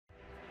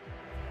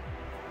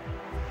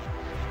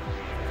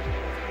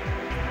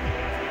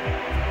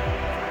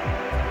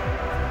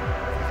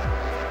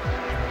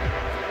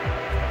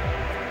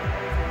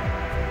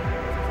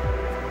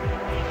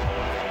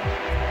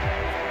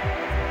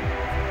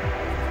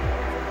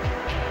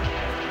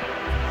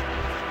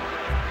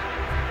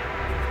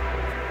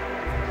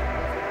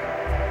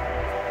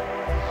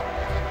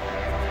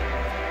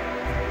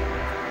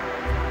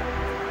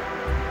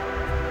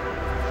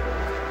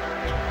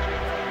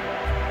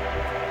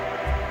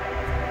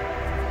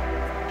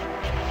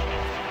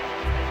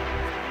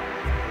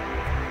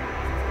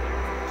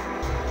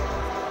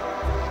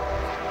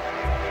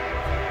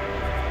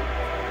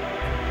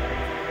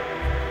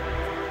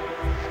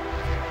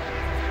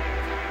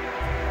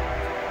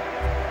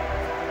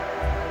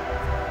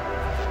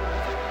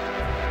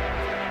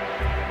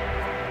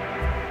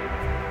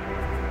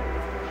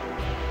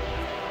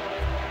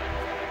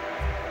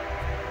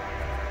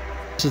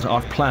This is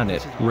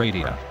OffPlanet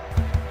Radio.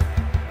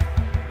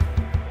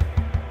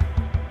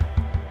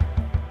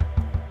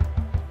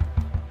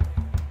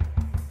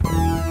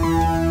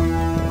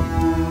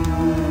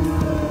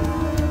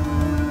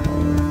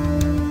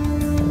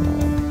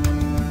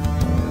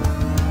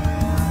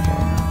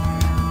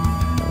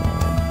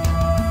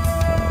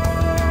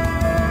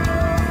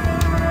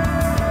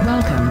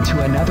 Welcome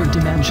to another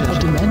dimension, a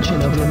dimension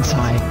of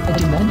insight, a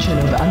dimension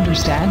of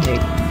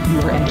understanding. You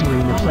are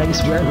entering the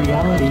place where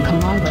reality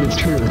collides with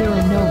truth. There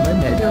are no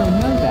limits, there are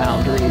no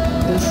boundaries.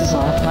 This is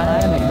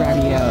OffPlanet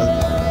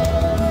Radio.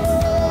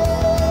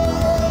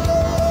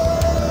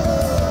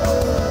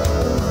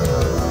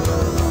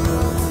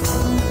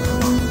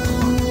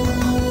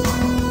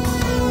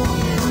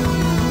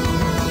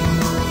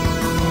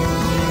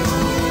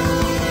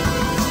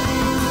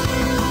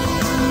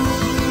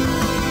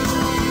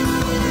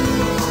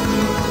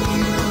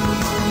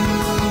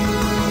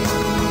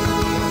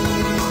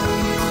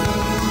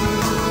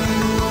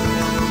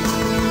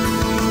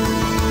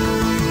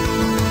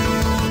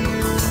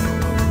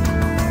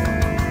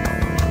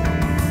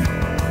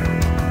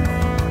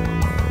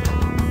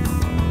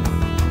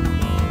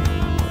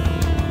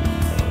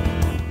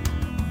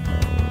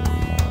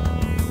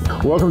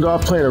 Welcome to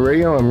OffPlanet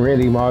Radio. I'm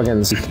Randy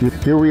Maugans.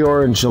 Here we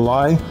are in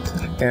July,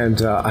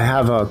 and I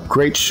have a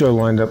great show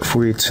lined up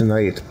for you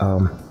tonight.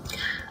 I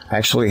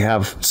actually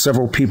have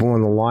several people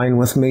on the line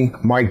with me.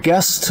 My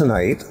guest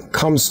tonight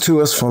comes to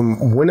us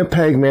from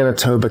Winnipeg,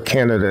 Manitoba,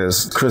 Canada.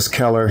 Is Chris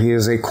Kehler. He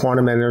is a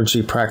quantum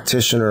energy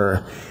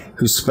practitioner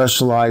who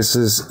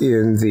specializes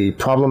in the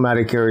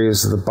problematic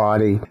areas of the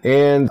body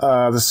and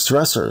the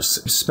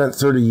stressors. He spent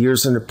 30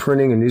 years in the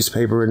printing and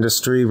newspaper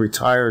industry,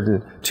 retired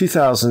in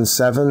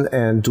 2007,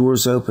 and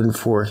doors opened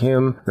for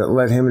him that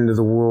led him into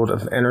the world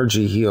of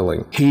energy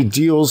healing. He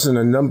deals in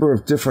a number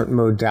of different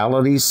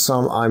modalities.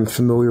 Some I'm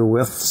familiar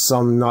with,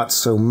 some not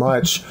so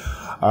much.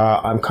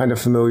 I'm kind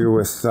of familiar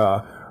with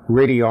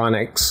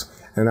radionics,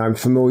 and I'm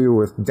familiar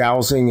with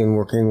dowsing and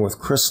working with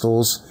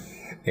crystals.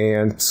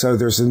 And so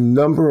there's a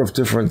number of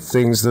different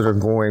things that are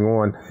going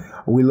on.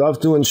 We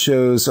love doing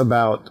shows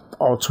about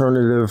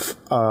alternative,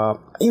 I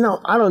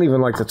don't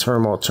even like the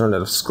term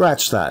alternative.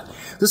 Scratch that.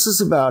 This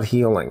is about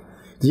healing.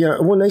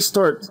 When they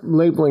start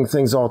labeling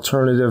things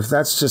alternative,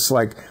 that's just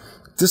like,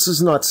 this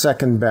is not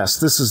second best.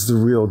 This is the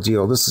real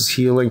deal. This is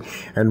healing.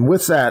 And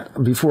with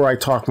that, before I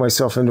talk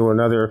myself into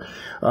another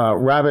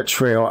rabbit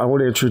trail, I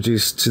want to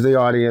introduce to the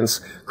audience,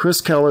 Chris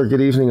Kehler.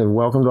 Good evening and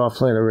welcome to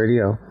OffPlanet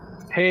Radio.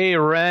 Hey,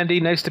 Randy.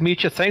 Nice to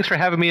meet you. Thanks for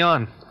having me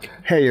on.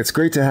 Hey, it's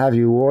great to have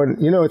you on.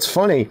 It's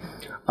funny.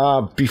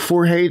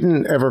 Before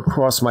Hayden ever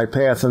crossed my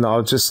path, and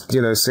I'll just,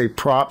 say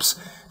props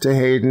to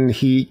Hayden.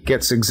 He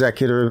gets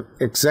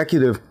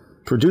executive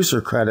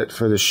producer credit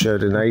for the show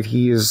tonight.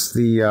 He is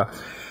the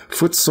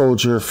foot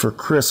soldier for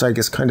Chris, I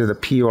guess, kind of the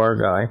PR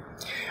guy.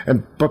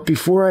 But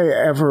before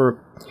I ever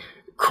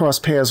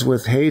crossed paths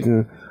with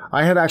Hayden,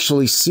 I had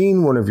actually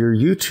seen one of your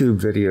YouTube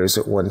videos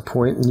at one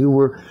point, and you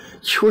were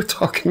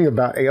talking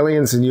about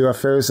aliens and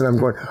UFOs, and I'm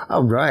going,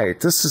 oh, right,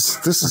 this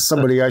is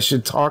somebody I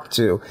should talk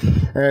to.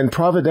 And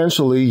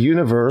providentially,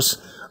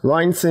 universe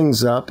lined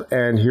things up,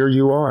 and here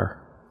you are.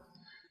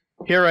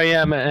 Here I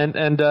am,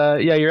 and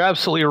yeah, you're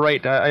absolutely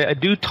right. I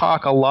do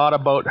talk a lot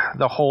about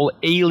the whole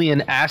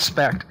alien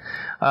aspect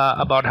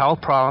about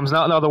health problems.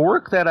 Now, the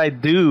work that I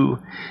do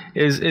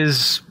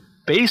is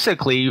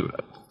basically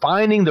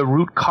finding the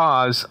root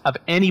cause of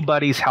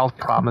anybody's health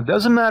problem. It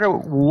doesn't matter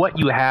what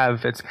you have,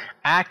 if it's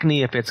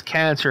acne, if it's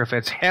cancer, if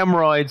it's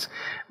hemorrhoids,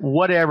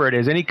 whatever it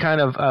is, any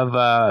kind of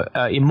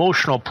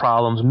emotional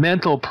problems,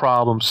 mental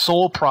problems,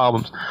 soul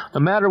problems, no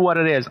matter what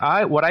it is,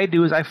 what I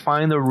do is I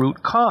find the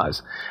root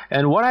cause.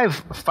 And what I've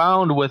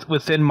found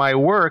within my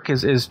work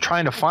is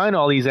trying to find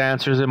all these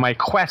answers in my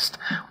quest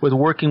with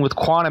working with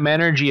quantum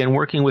energy and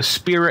working with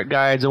spirit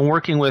guides and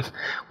working with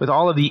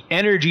all of the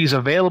energies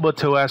available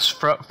to us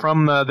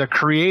from the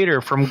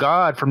Creator, from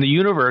God, from the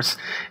universe,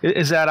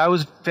 is that I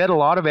was fed a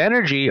lot of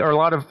energy or a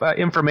lot of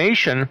information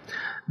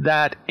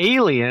that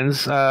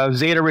aliens,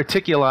 Zeta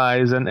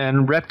Reticuli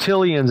and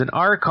reptilians and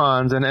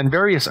archons and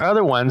various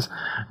other ones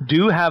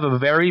do have a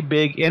very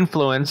big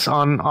influence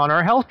on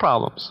our health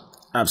problems.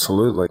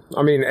 Absolutely.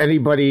 I mean,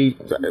 anybody...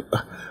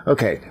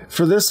 Okay,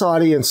 for this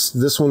audience,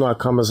 this will not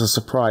come as a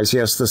surprise.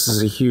 Yes, this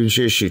is a huge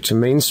issue. To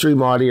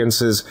mainstream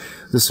audiences,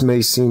 this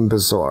may seem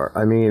bizarre.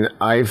 I mean,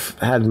 I've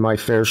had my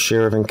fair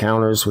share of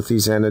encounters with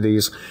these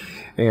entities,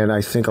 and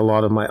I think a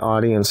lot of my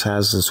audience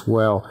has as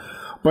well.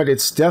 But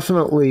it's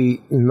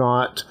definitely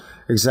not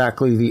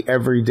exactly the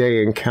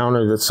everyday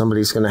encounter that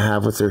somebody's going to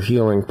have with their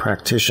healing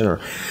practitioner.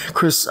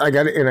 Chris, I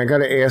got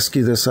to ask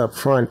you this up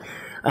front.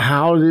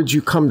 How did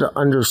you come to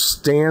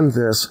understand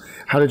this?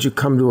 How did you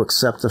come to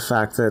accept the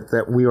fact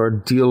that we are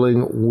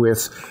dealing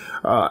with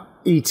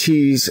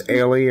ETs,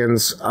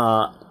 aliens,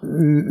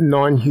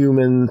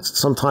 non-human,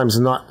 sometimes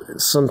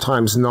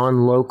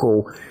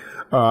non-local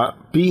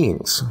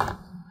beings?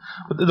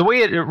 The way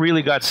it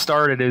really got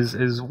started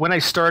is when I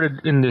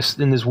started in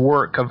this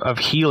work of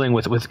healing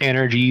with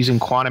energies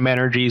and quantum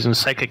energies and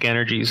psychic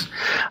energies.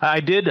 I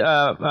did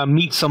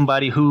meet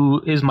somebody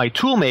who is my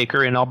tool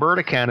maker in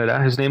Alberta,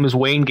 Canada. His name is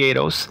Wayne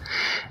Gatos,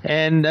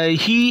 and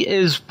he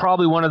is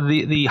probably one of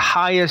the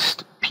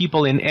highest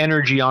people in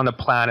energy on the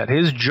planet.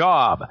 His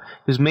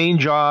main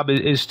job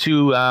is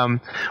to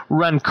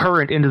run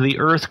current into the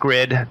earth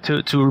grid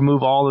to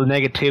remove all the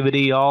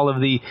negativity, all of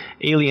the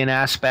alien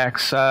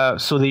aspects,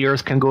 so the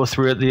earth can go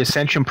through the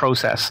ascension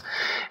process.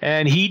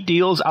 And he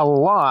deals a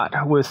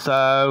lot with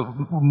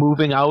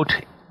moving out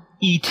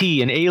ET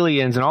and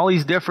aliens and all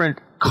these different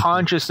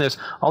consciousness,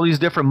 all these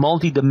different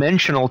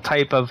multi-dimensional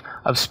type of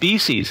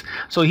species.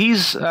 So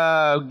he's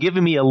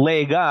given me a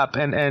leg up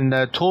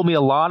and told me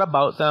a lot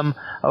about them,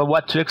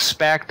 what to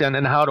expect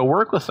and how to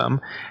work with them.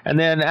 And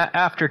then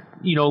after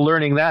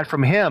learning that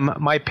from him,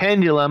 my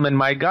pendulum and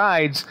my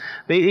guides,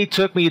 they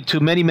took me to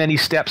many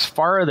steps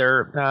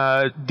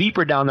farther,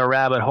 deeper down the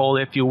rabbit hole,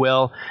 if you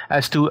will,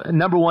 as to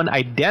number one,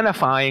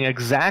 identifying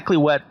exactly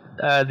what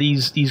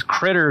these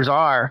critters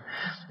are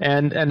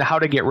and how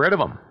to get rid of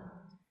them.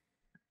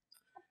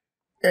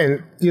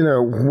 And,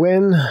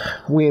 when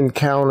we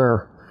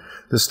encounter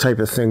this type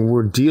of thing,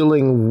 we're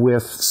dealing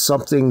with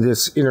something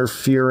that's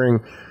interfering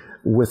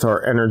with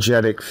our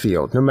energetic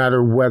field, no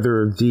matter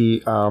whether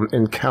the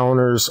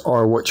encounters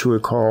are what you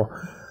would call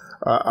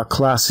a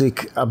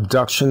classic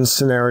abduction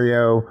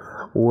scenario,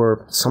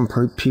 or some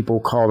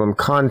people call them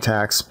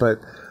contacts, but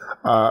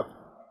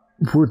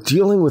we're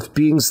dealing with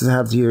beings that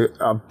have the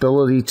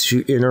ability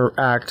to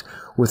interact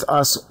with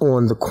us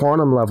on the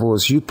quantum level,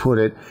 as you put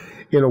it,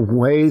 in a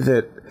way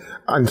that,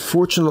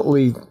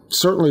 unfortunately,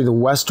 certainly the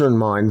Western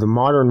mind, the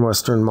modern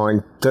Western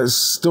mind,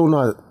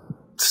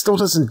 still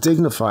doesn't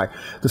dignify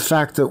the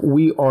fact that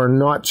we are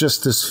not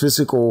just this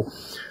physical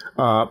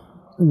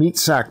meat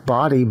sack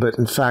body, but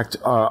in fact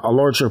a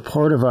larger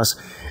part of us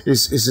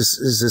is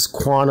this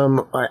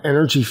quantum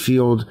energy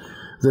field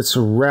that's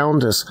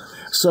around us.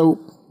 So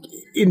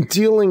in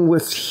dealing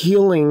with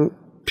healing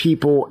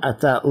people at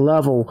that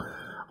level,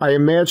 I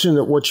imagine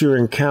that what you're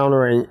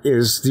encountering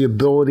is the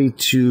ability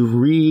to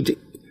read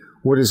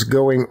what is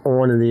going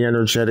on in the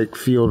energetic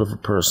field of a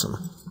person.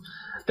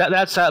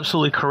 That's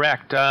absolutely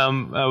correct.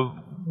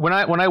 When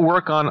I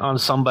work on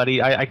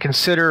somebody, I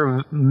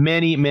consider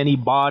many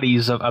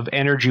bodies of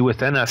energy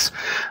within us.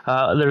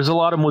 There's a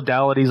lot of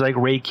modalities like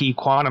Reiki,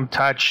 quantum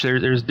touch.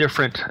 There's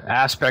different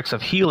aspects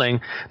of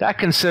healing that I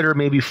consider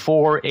maybe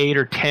 4, 8,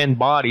 or 10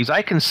 bodies.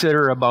 I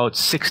consider about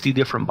 60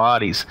 different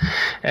bodies,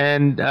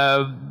 and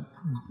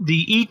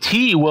the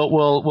ET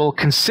will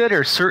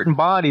consider certain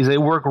bodies. They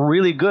work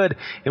really good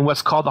in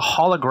what's called the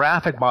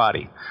holographic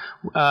body.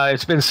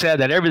 It's been said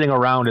that everything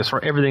around us,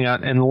 or everything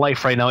in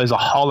life right now, is a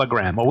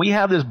hologram. Well, we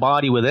have this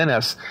body within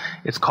us.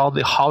 It's called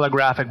the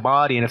holographic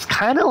body, and it's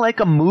kind of like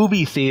a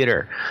movie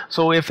theater.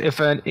 So if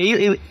an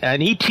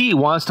ET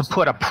wants to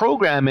put a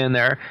program in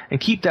there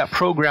and keep that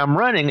program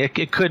running,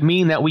 it could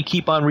mean that we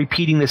keep on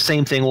repeating the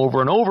same thing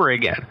over and over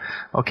again.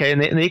 Okay,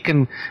 and they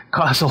can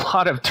cause a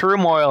lot of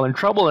turmoil and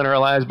trouble in our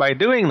lives by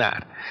doing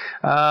that.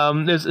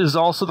 There's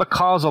also the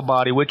causal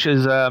body, which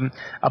is a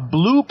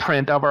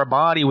blueprint of our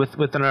body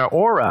within our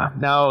aura.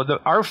 Now,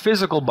 our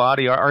physical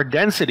body, our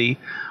density,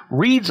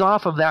 reads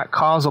off of that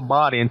causal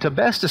body. And to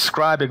best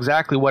describe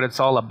exactly what it's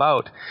all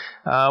about,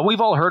 we've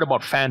all heard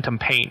about phantom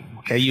pain.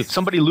 Okay,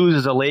 somebody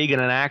loses a leg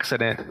in an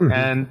accident,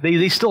 and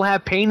they still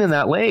have pain in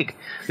that leg.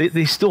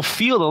 They still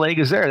feel the leg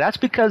is there. That's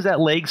because that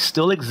leg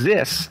still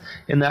exists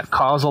in that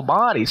causal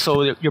body.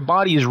 So your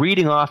body is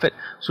reading off it,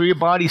 so your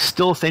body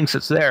still thinks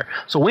it's there.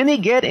 So when they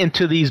get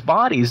into these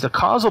bodies, the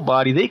causal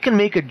body, they can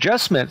make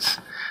adjustments.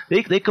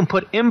 They can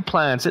put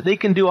implants. They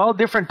can do all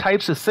different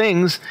types of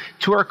things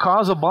to our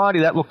causal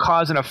body that will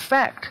cause an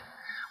effect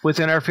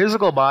within our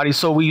physical body.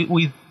 So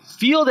we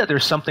feel that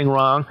there's something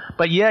wrong,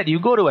 but yet you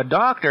go to a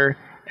doctor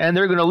and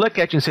they're going to look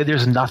at you and say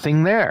there's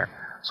nothing there.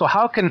 So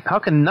how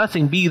can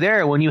nothing be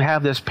there when you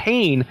have this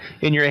pain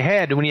in your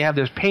head, when you have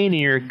this pain in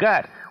your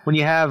gut, when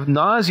you have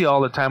nausea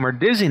all the time or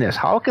dizziness?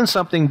 How can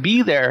something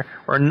be there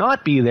or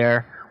not be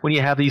there when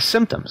you have these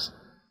symptoms?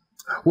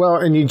 Well,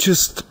 and you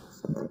just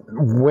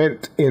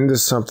went into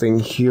something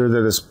here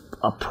that is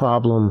a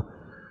problem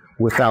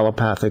with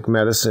allopathic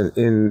medicine,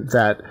 in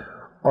that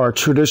our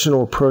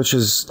traditional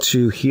approaches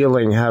to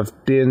healing have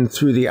been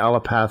through the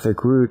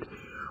allopathic route,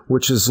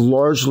 which is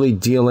largely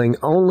dealing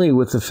only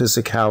with the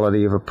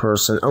physicality of a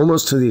person,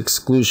 almost to the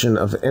exclusion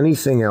of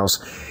anything else.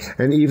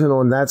 And even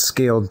on that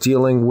scale,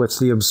 dealing with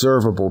the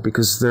observable,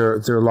 because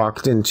they're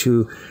locked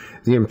into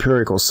the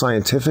empirical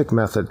scientific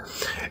method.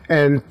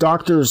 And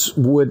doctors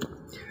would,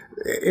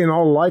 in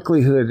all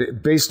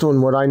likelihood, based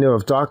on what I know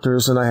of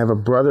doctors, and I have a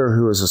brother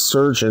who is a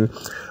surgeon,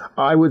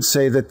 I would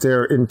say that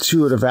their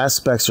intuitive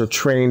aspects are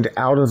trained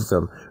out of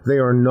them. They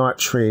are not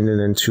trained in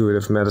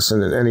intuitive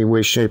medicine in any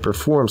way, shape, or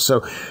form.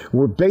 So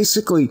we're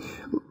basically,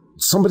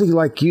 somebody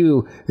like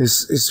you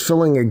is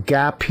filling a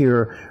gap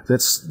here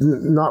that's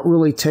not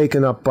really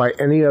taken up by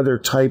any other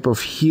type of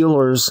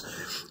healers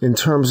in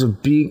terms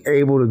of being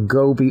able to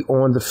go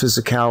beyond the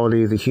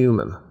physicality of the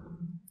human.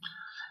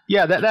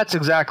 Yeah, that's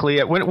exactly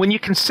it. When you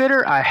consider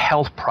a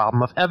health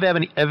problem of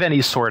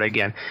any sort,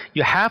 again,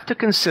 you have to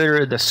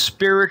consider the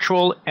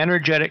spiritual,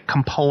 energetic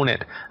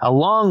component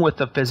along with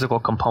the physical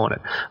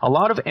component. A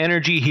lot of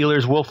energy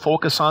healers will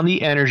focus on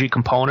the energy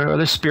component or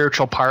the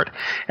spiritual part,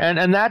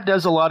 and that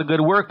does a lot of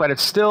good work, but it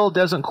still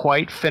doesn't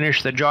quite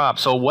finish the job.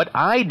 So what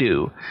I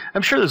do,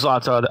 I'm sure there's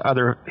lots of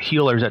other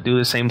healers that do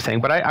the same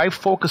thing, but I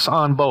focus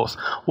on both.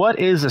 What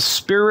is the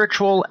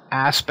spiritual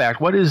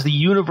aspect? What is the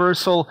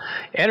universal,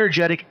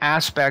 energetic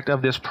aspect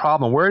of this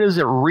problem? Where does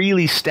it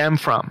really stem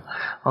from?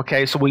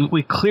 Okay, so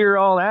we clear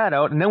all that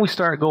out, and then we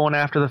start going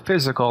after the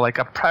physical, like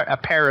a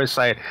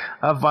parasite,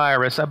 a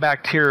virus, a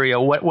bacteria,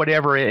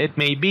 whatever it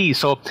may be.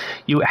 So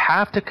you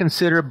have to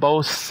consider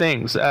both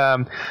things.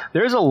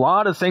 There's a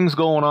lot of things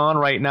going on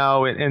right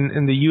now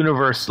in the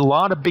universe, a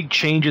lot of big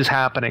changes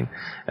happening.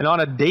 And on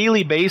a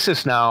daily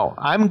basis now,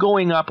 I'm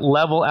going up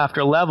level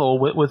after level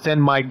within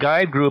my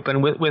guide group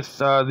and with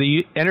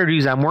the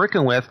energies I'm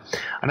working with,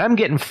 and I'm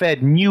getting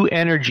fed new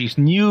energies,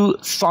 new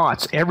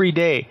thoughts every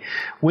day.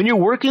 When you're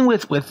working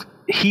with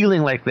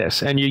healing like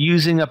this, and you're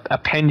using a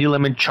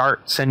pendulum and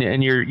charts,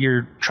 and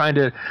you're trying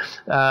to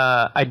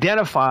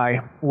identify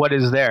what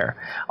is there,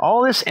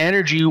 all this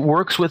energy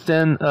works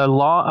within a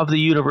law of the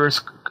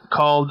universe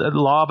called the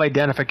law of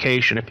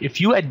identification.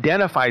 If you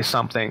identify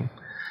something,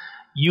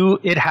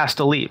 it has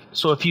to leave.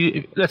 So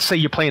let's say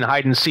you're playing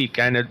hide and seek,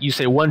 and you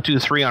say 1, 2,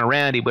 3 on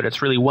Randy, but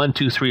it's really 1,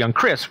 2, 3 on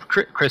Chris.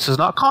 Chris is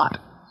not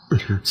caught.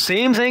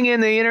 Same thing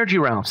in the energy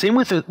realm. Same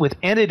with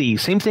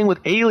entities. Same thing with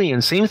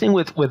aliens. Same thing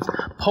with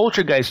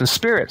poltergeists and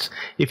spirits.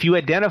 If you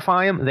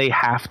identify them, they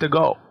have to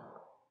go.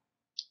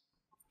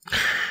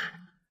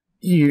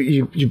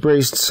 You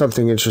raised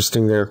something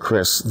interesting there,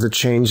 Chris. The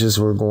changes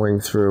we're going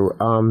through.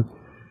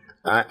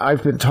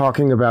 I've been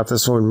talking about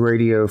this on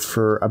radio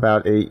for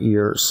about 8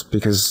 years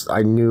because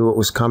I knew it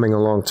was coming a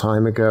long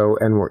time ago,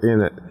 and we're in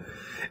it.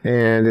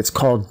 And it's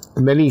called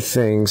many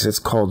things. It's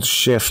called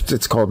shift.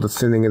 It's called the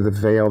thinning of the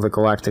veil, the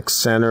galactic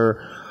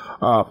center.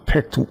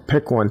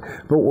 Pick one.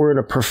 But we're in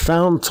a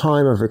profound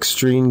time of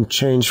extreme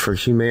change for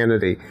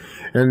humanity.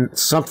 And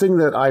something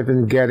that I've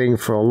been getting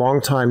for a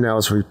long time now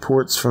is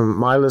reports from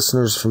my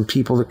listeners, from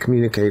people that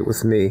communicate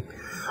with me,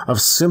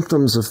 of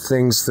symptoms of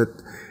things that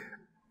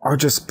are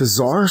just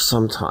bizarre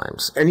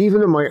sometimes. And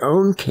even in my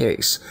own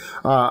case,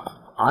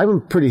 I'm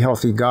a pretty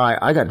healthy guy.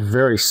 I got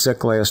very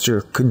sick last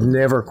year. Could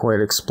never quite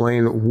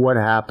explain what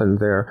happened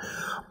there.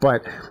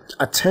 But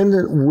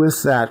attendant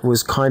with that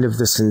was kind of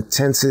this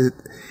intensive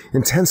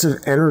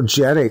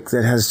energetic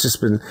that has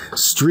just been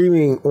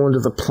streaming onto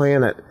the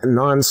planet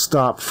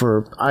nonstop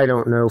for, I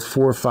don't know,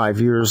 4 or 5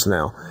 years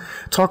now.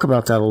 Talk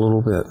about that a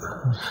little bit.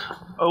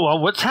 Well,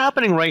 what's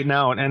happening right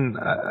now, and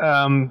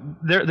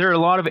there are a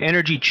lot of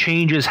energy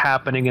changes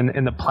happening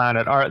in the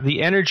planet.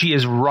 The energy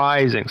is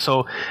rising.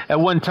 So at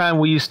one time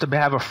we used to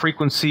have a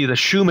frequency, the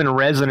Schumann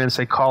resonance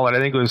they call it. I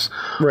think it was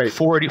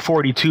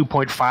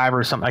 42.5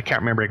 or something. I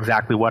can't remember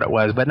exactly what it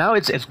was, but now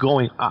it's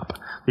going up.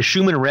 The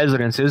Schumann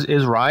resonance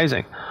is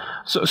rising.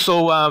 So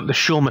the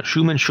Schumann.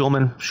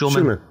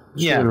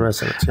 Yeah.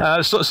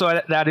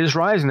 So that is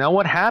rising. Now,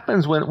 what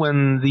happens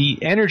when the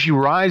energy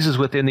rises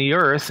within the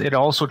Earth, it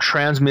also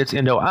transmits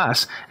into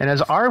us. And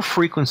as our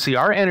frequency,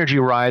 our energy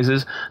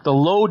rises, the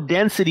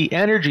low-density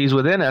energies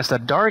within us, the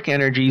dark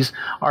energies,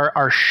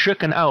 are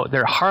shooken out.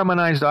 They're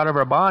harmonized out of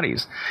our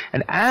bodies.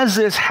 And as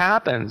this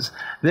happens,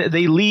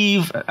 they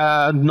leave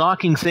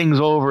knocking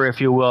things over,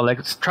 if you will, like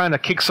it's trying to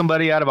kick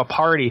somebody out of a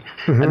party,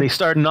 and they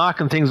start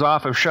knocking things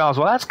off of shelves.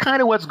 Well, that's kind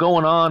of what's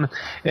going on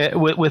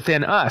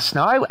within us.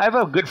 Now, I have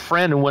a good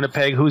friend in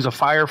Winnipeg who's a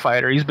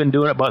firefighter. He's been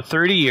doing it about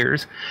 30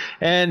 years,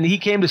 and he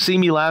came to see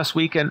me last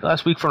week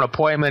for an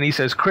appointment. He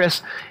says,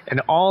 Chris, in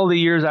all the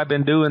years I've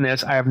been doing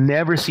this, I have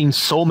never seen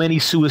so many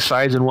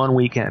suicides in one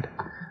weekend.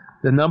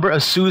 The number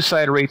of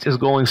suicide rates is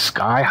going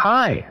sky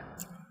high.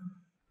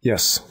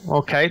 Yes.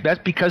 Okay,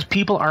 that's because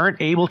people aren't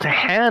able to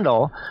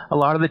handle a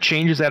lot of the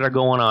changes that are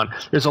going on.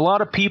 There's a lot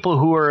of people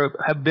who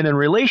have been in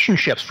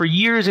relationships for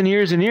years and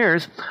years and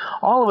years.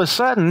 All of a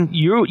sudden,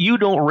 you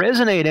don't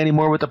resonate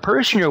anymore with the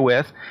person you're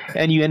with,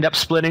 and you end up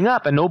splitting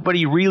up, and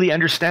nobody really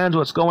understands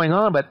what's going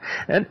on. But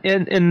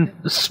in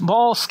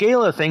small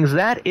scale of things,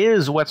 that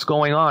is what's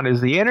going on,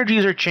 is the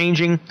energies are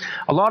changing.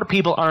 A lot of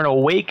people aren't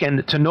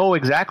awakened to know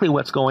exactly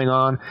what's going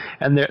on,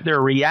 and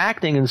they're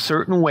reacting in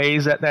certain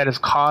ways that is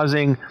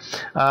causing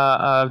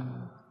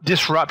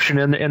disruption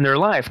in their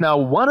life. Now,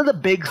 one of the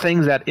big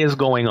things that is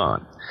going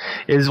on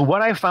is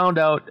what I found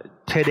out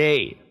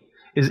today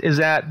is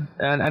that,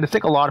 and I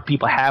think a lot of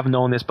people have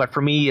known this, but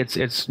for me,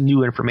 it's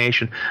new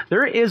information.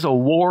 There is a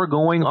war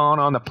going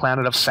on the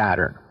planet of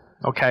Saturn.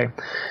 Okay,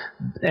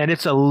 and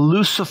it's a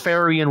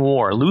Luciferian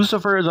war.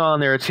 Lucifer is on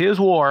there. It's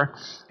his war,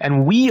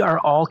 and we are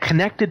all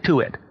connected to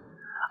it.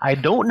 I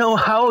don't know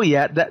how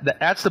yet.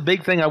 That's the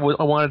big thing I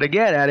wanted to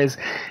get at is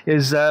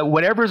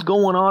whatever's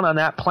going on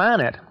that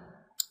planet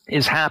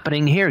is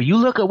happening here. You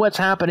look at what's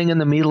happening in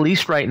the Middle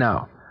East right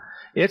now.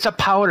 It's a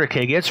powder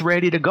keg. It's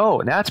ready to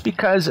go. And that's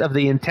because of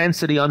the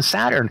intensity on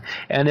Saturn,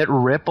 and it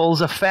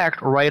ripples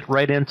effect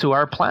right into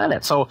our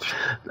planet. So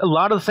a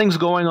lot of things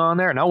going on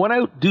there. Now, when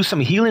I do some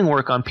healing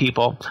work on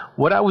people,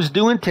 what I was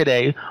doing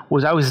today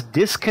was I was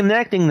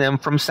disconnecting them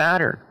from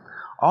Saturn.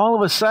 All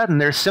of a sudden,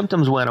 their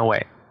symptoms went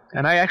away.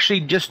 And I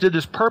actually just did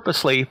this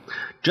purposely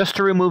just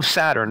to remove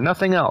Saturn,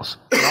 nothing else.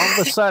 And all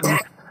of a sudden,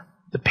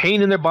 the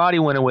pain in their body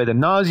went away. The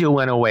nausea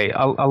went away.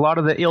 A lot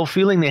of the ill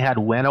feeling they had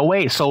went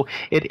away. So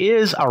it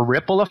is a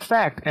ripple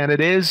effect, and it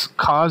is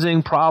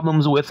causing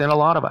problems within a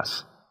lot of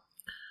us.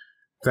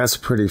 That's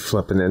pretty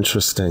flippin'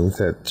 interesting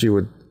that you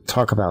would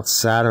talk about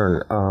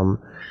Saturn.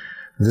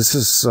 This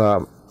is,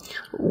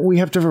 we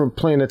have different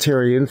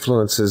planetary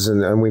influences,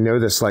 and we know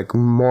this, like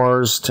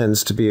Mars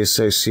tends to be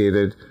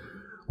associated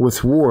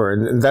with war,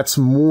 and that's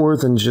more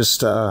than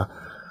just an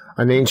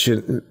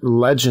ancient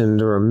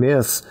legend or a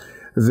myth.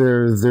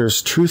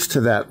 There's truth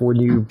to that when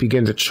you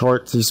begin to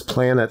chart these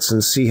planets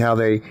and see how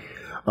they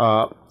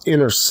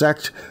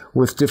intersect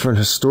with different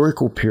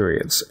historical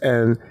periods.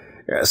 And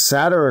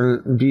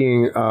Saturn,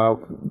 being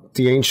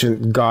the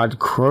ancient god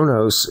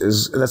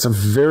Kronos, that's a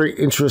very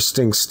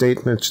interesting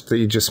statement that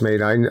you just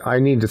made. I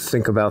need to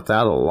think about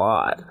that a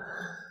lot.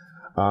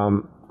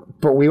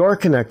 But we are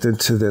connected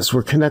to this.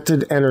 We're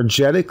connected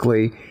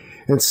energetically.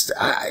 And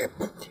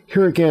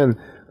here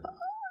again,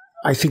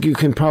 I think you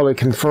can probably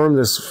confirm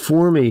this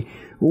for me.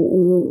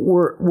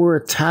 We're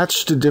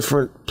attached to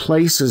different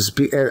places,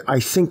 I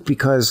think,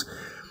 because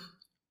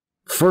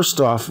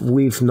first off,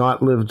 we've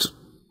not lived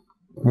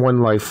one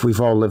life. We've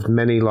all lived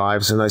many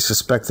lives, and I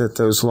suspect that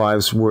those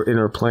lives were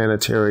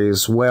interplanetary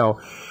as well.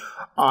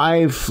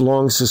 I've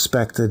long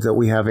suspected that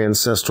we have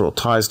ancestral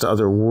ties to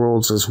other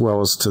worlds as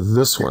well as to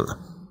this one.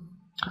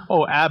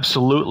 Oh,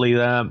 absolutely.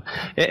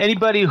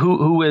 Anybody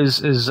who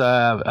is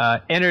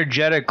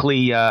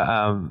energetically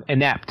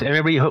inept,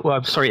 anybody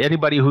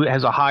who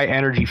has a high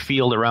energy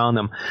field around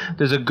them,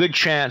 there's a good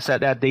chance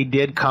that they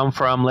did come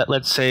from,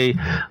 let's say,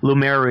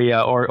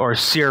 Lemuria or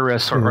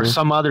Sirius or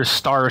some other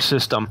star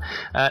system.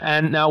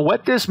 And now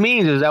what this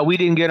means is that we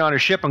didn't get on a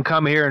ship and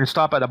come here and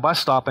stop at a bus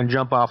stop and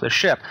jump off the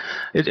ship.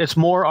 It's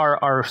more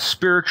our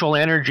spiritual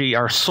energy,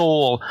 our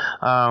soul,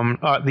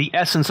 the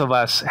essence of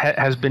us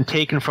has been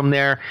taken from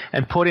there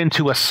and put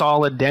into a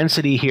solid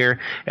density here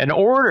in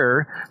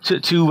order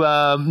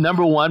to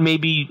number one,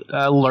 maybe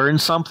learn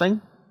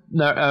something.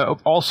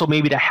 Also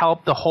maybe to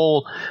help the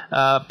whole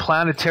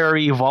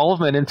planetary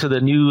evolvement into the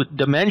new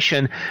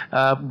dimension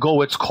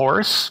go its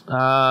course,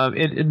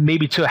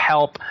 maybe to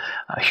help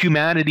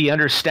humanity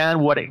understand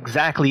what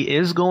exactly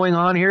is going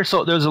on here.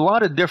 So there's a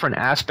lot of different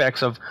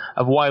aspects of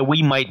why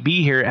we might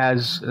be here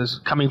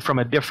as coming from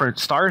a different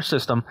star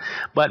system,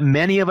 but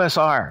many of us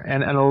are,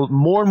 and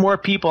more and more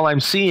people I'm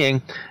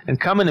seeing and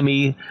coming to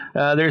me,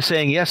 they're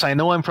saying, yes, I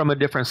know I'm from a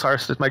different star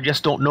system, I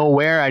just don't know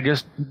where, I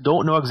just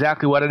don't know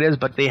exactly what it is,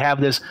 but they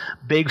have this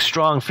big,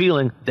 strong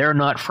feeling they're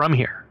not from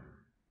here.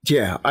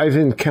 Yeah, I've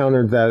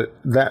encountered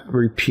that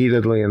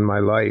repeatedly in my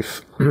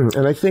life.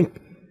 And I think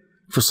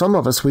for some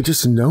of us, we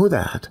just know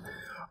that.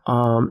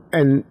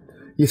 And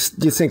you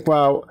think,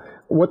 well,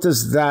 what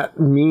does that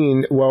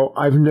mean? Well,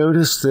 I've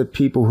noticed that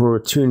people who are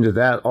attuned to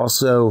that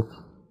also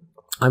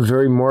have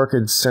very marked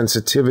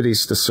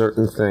sensitivities to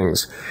certain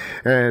things,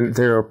 and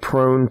they're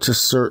prone to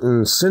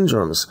certain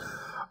syndromes.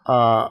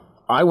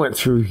 I went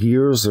through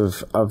years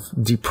of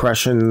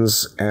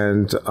depressions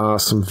and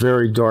some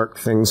very dark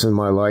things in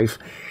my life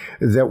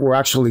that were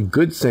actually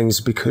good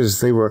things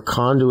because they were a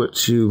conduit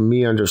to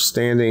me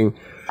understanding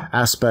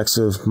aspects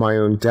of my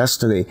own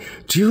destiny.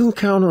 Do you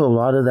encounter a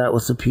lot of that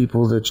with the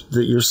people that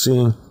you're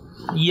seeing?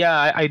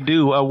 Yeah, I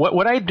do.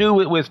 What I do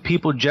with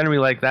people generally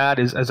like that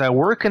is I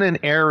work in an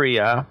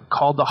area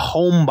called the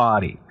home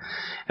body.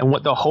 And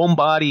what the home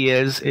body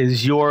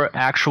is your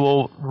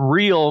actual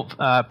real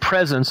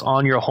presence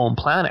on your home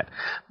planet.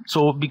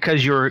 So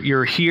because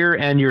you're here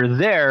and you're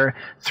there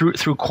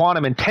through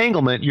quantum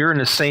entanglement, you're in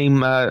the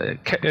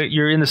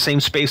same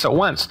space at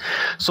once.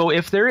 So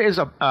if there is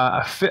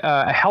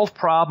a health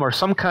problem or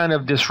some kind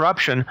of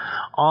disruption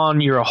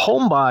on your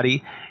home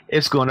body,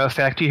 it's going to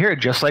affect you here,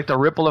 just like the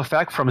ripple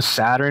effect from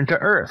Saturn to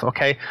Earth,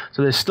 okay?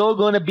 So there's still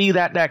going to be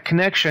that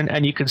connection,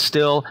 and you can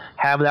still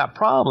have that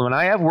problem. And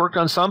I have worked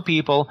on some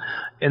people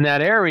in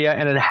that area,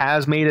 and it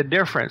has made a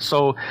difference.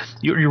 So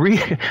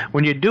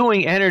when you're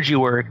doing energy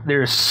work,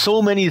 there's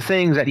so many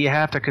things that you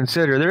have to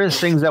consider. There is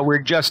things that we're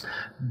just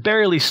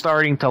barely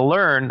starting to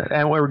learn,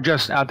 and we're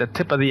just at the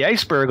tip of the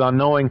iceberg on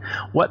knowing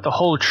what the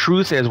whole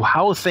truth is,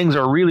 how things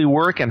are really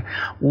working,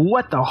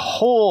 what the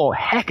whole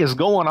heck is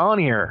going on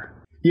here.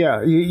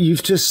 Yeah,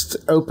 you've just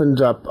opened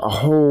up a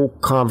whole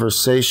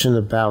conversation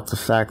about the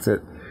fact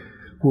that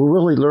we're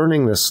really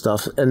learning this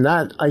stuff. And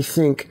that, I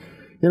think,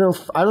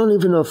 I don't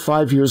even know if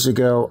 5 years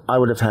ago I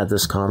would have had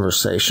this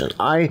conversation.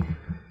 I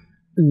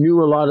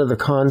knew a lot of the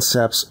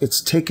concepts.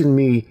 It's taken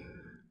me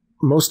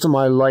most of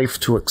my life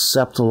to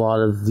accept a lot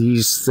of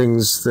these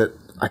things that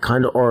I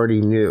kind of already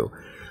knew.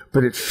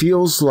 But it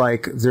feels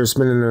like there's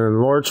been an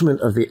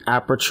enlargement of the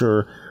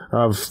aperture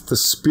of the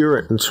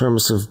spirit in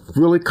terms of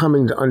really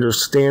coming to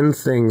understand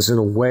things in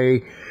a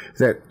way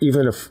that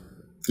even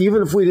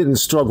if we didn't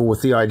struggle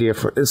with the idea,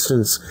 for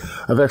instance,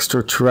 of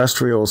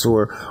extraterrestrials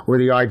or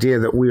the idea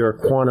that we are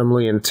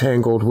quantumly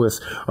entangled with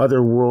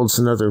other worlds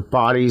and other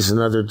bodies and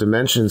other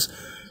dimensions,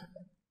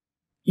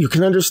 you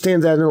can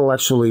understand that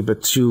intellectually,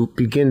 but to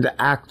begin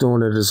to act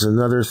on it is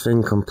another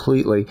thing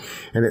completely.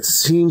 And it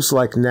seems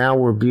like now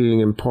we're being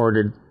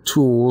imparted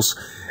tools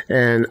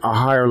and a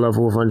higher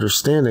level of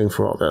understanding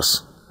for all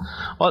this.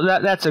 Well,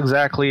 that's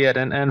exactly it.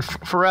 And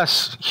for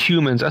us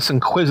humans, us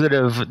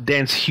inquisitive,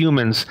 dense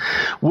humans,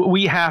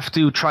 we have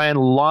to try and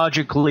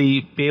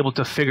logically be able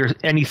to figure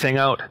anything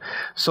out.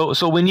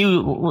 So when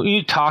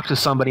you talk to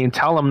somebody and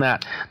tell them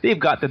that they've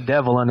got the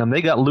devil in them,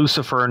 they got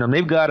Lucifer in them,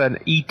 they've got an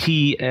ET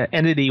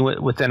entity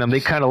within them,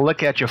 they kind of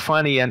look at you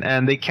funny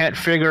and they can't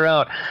figure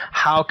out,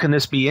 how can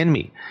this be in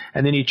me?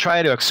 And then you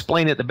try to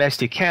explain it the best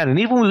you can. And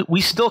even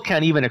we still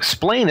can't even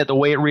explain it the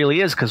way it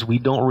really is, because we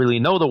don't really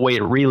know the way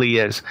it really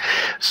is.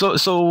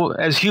 So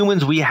as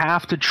humans, we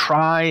have to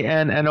try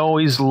and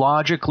always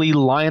logically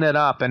line it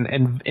up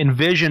and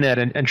envision it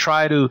and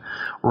try to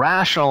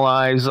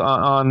rationalize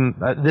on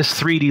this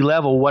 3D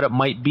level what it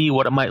might be,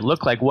 what it might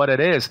look like, what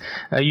it is.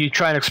 You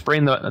try and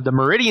explain the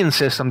meridian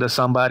system to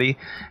somebody,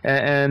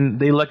 and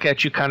they look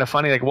at you kind of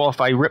funny, like, well,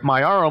 if I rip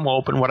my arm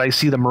open, would I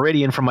see the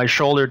meridian from my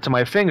shoulder to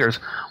my fingers?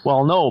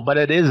 Well, no, but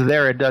it is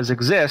there. It does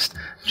exist,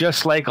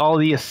 just like all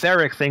the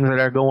etheric things that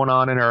are going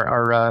on in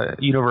our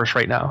universe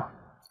right now.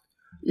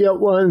 Yeah,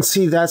 well, and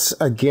see, that's,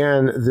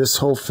 again, this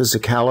whole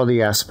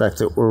physicality aspect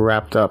that we're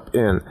wrapped up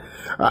in.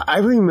 I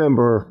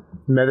remember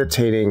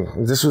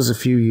meditating, this was a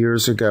few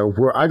years ago,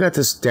 where I got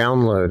this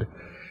download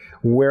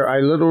where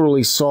I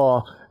literally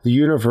saw the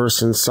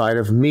universe inside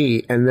of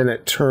me, and then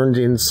it turned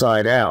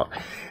inside out.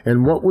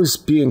 And what was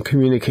being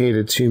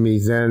communicated to me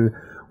then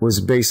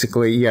was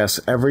basically, yes,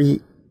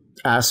 every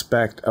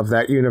aspect of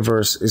that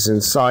universe is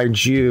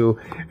inside you,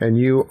 and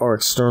you are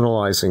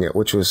externalizing it,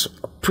 which was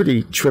a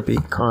pretty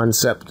trippy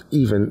concept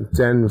even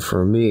then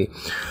for me.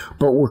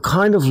 But we're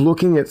kind of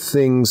looking at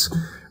things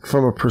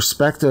from a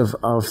perspective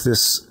of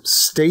this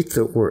state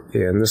that we're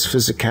in, this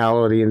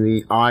physicality and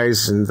the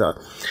eyes and the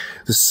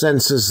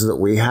senses that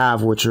we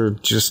have, which are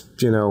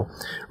just,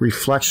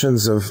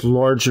 reflections of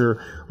larger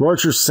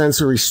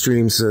sensory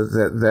streams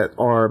that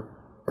are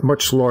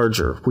much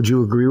larger. Would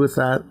you agree with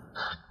that?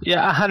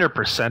 Yeah,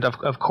 100%,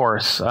 of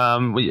course.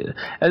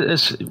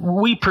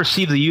 We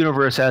perceive the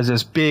universe as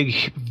this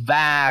big,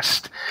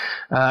 vast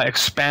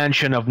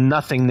expansion of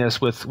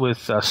nothingness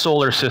with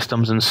solar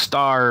systems and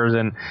stars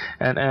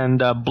and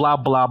blah,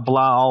 blah,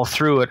 blah all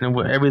through it. And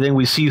everything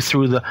we see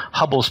through the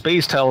Hubble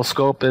Space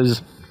Telescope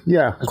is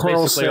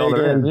Carl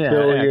Sagan,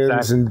 billions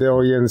exactly. and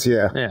billions,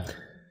 yeah.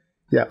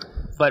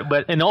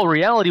 But in all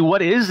reality,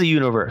 what is the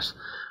universe?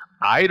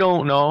 I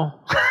don't know.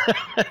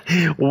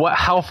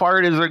 How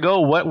far does it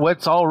go?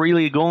 What's all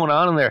really going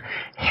on in there?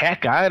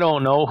 Heck, I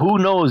don't know. Who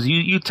knows?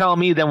 You tell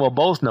me, then we'll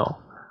both know.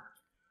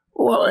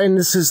 Well, and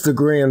this is the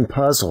grand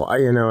puzzle,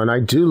 and I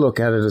do look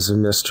at it as a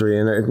mystery,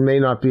 and it may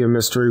not be a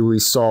mystery we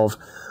solve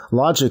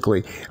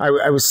logically.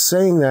 I was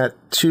saying that,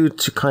 too,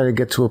 to kind of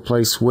get to a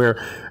place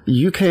where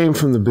you came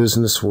from the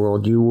business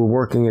world. You were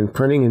working in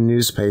printing and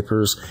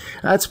newspapers.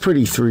 That's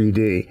pretty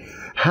 3D.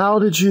 How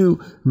did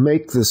you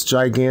make this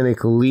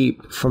gigantic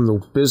leap from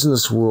the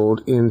business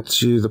world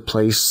into the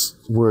place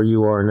where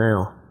you are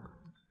now?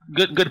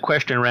 Good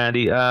question,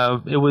 Randy.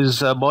 It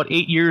was about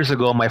 8 years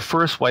ago. My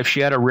first wife,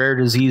 she had a rare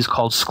disease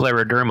called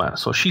scleroderma.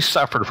 So she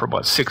suffered for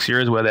about 6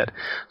 years with it.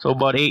 So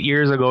about 8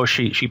 years ago,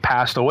 she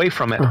passed away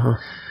from it. Uh-huh.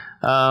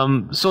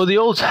 So the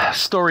old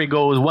story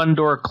goes, one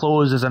door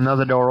closes,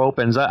 another door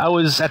opens. I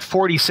was at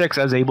 46,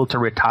 I was able to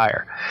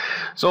retire.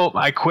 So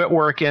I quit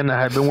working.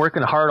 I've been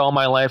working hard all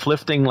my life,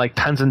 lifting like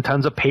tons and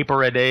tons of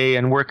paper a day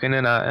and working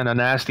in a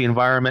nasty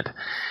environment.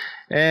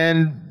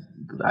 And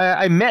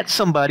I met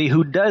somebody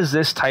who does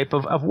this type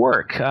of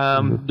work,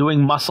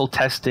 doing muscle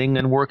testing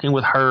and working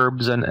with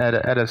herbs and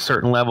at a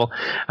certain level.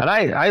 And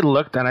I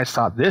looked and I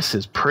thought, this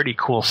is pretty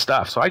cool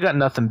stuff. So I got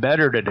nothing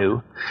better to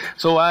do.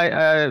 So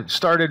I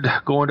started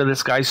going to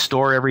this guy's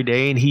store every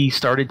day, and he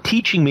started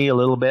teaching me a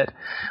little bit.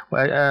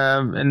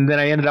 And then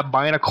I ended up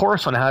buying a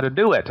course on how to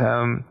do it.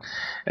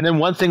 And then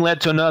one thing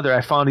led to another. I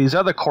found these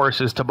other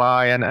courses to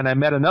buy, and I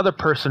met another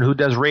person who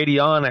does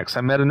radionics.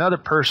 I met another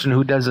person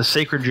who does the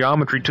sacred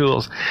geometry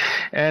tools.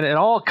 And it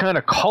all kind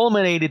of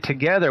culminated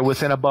together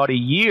within about a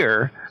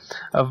year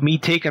of me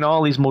taking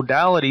all these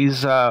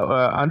modalities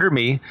under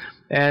me.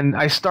 And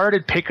I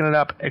started picking it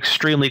up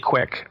extremely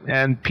quick.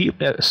 And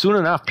soon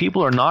enough,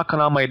 people are knocking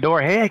on my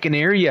door. Hey, I can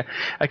hear you.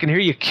 I can hear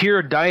you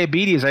cure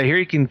diabetes. I hear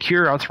you can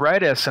cure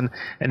arthritis and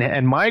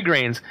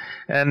migraines.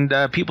 And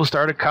people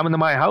started coming to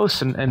my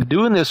house and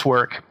doing this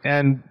work.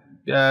 And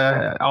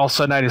all of a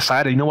sudden I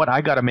decided, you know what,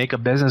 I got to make a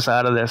business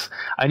out of this.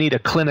 I need a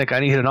clinic.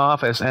 I need an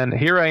office. And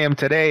here I am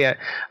today.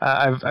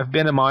 I've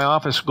been in my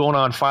office going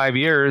on 5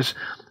 years.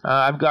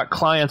 I've got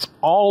clients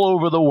all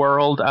over the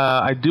world.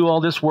 I do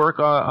all this work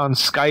on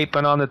Skype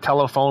and on the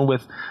telephone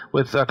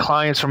with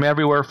clients from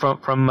everywhere,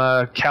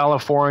 from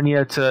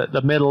California to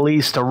the Middle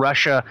East to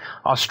Russia,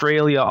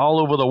 Australia, all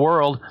over the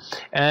world.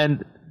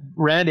 And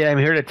Randy, I'm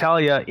here to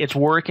tell you it's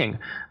working.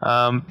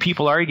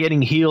 People are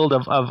getting healed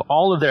of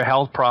all of their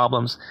health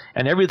problems,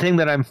 and everything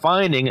that I'm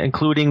finding,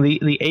 including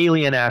the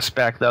alien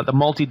aspect, the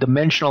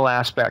multidimensional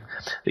aspect,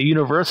 the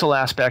universal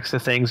aspects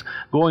of things,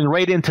 going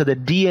right into the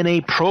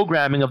DNA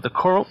programming of the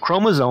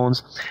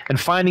chromosomes and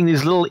finding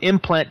these little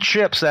implant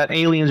chips that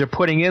aliens are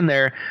putting in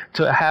there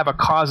to have a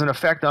cause and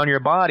effect on your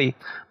body.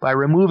 By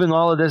removing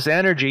all of this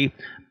energy,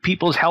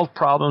 people's health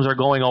problems are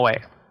going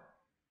away.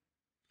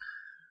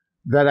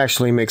 That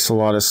actually makes a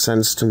lot of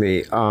sense to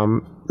me.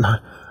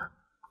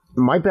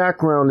 My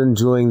background in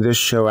doing this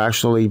show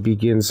actually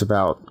begins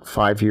about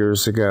 5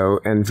 years ago,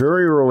 and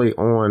very early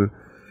on,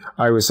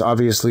 I was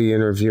obviously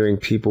interviewing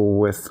people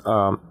with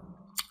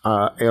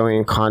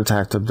alien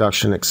contact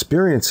abduction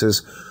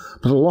experiences,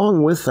 but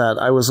along with that,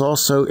 I was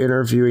also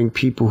interviewing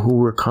people who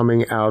were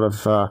coming out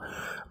of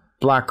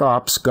Black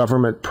Ops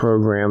government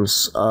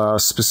programs,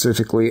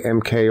 specifically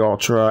MK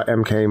Ultra,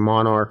 MK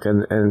Monarch,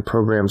 and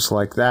programs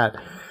like that,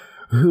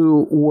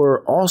 who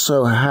were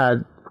also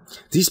had,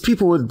 these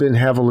people had been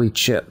heavily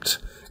chipped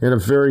in a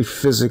very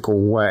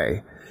physical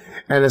way.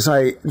 And as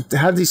I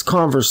had these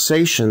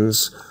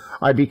conversations,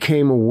 I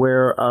became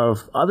aware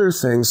of other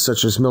things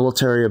such as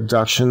military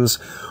abductions,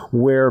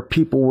 where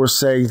people were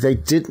saying they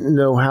didn't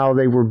know how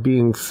they were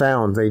being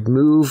found. They'd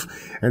move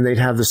and they'd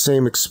have the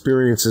same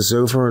experiences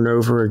over and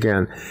over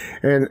again.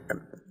 And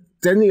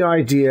then the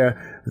idea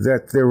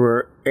that there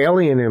were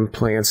alien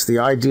implants, the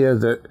idea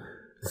that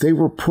they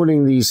were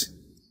putting these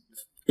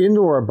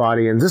into our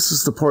body, and this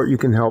is the part you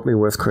can help me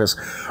with, Chris.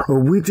 Are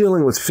we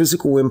dealing with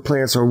physical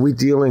implants? Are we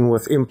dealing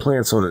with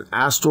implants on an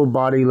astral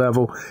body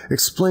level?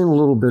 Explain a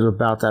little bit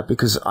about that,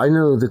 because I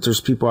know that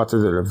there's people out there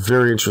that are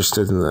very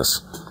interested in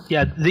this.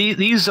 Yeah,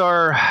 these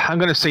are, I'm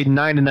going to say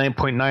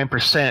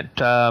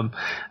 99.9%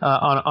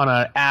 on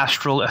an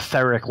astral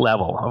etheric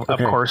level, of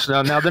course.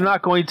 Now they're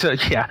not going to,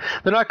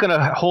 they're not going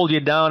to hold you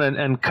down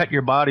and cut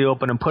your body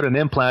open and put an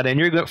implant in.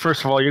 You're going,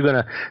 first of all, you're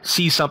going to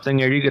see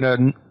something, or you're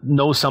going to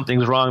know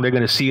something's wrong. They're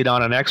going to see it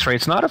on an X-ray.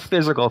 It's not a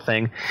physical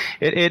thing.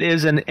 It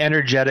is an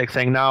energetic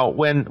thing. Now,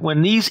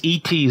 when these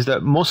ETs,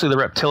 mostly the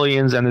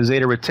reptilians and the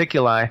Zeta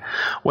Reticuli,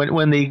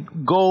 when they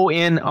go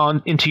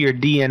into your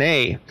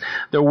DNA,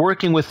 they're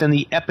working within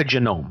the epigenome.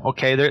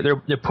 Okay,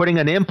 they're putting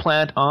an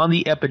implant on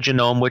the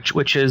epigenome,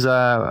 which is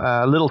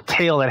a little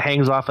tail that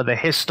hangs off of the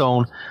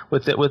histone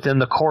within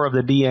the core of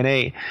the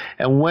DNA.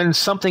 And when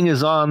something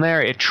is on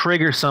there, it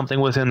triggers something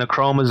within the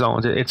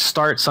chromosomes. It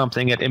starts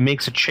something. It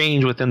makes a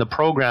change within the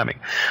programming.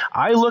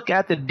 I look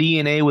at the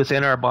DNA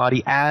within our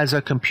body as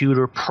a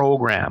computer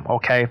program.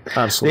 Okay,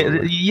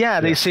 absolutely.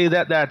 They say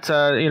that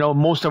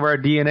most of our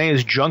DNA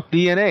is junk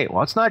DNA.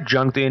 Well, it's not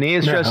junk DNA.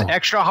 It's just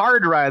extra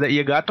hard drive that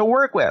you got to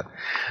work with.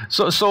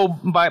 So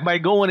by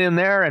going in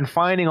there and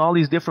finding all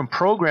these different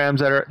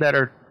programs that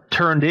are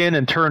turned in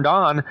and turned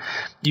on,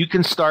 you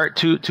can start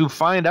to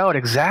find out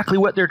exactly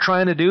what they're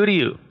trying to do to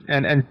you,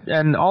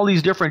 and all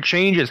these different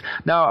changes.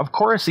 Now, of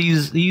course,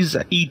 these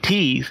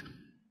ETs,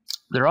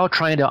 they're all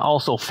trying to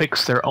also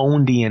fix their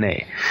own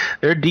DNA.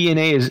 Their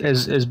DNA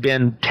has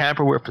been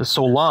tampered with for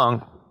so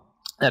long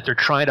that they're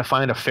trying to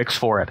find a fix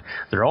for it.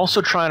 They're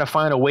also trying to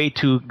find a way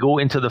to go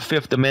into the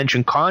fifth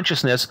dimension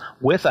consciousness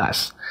with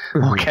us.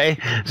 Okay,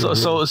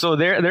 so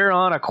they're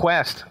on a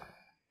quest.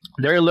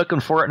 They're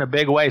looking for it in a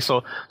big way.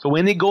 So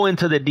when they go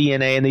into the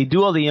DNA and they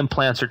do all the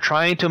implants, they're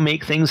trying to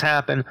make things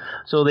happen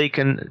so they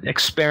can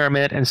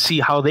experiment and see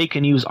how they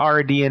can use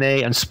our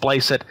DNA and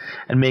splice it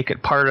and make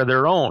it part of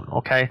their own.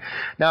 Okay.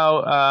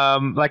 Now,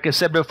 like I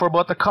said before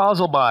about the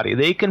causal body,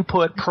 they can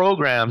put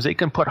programs, they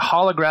can put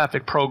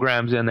holographic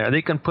programs in there.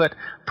 They can put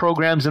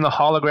programs in the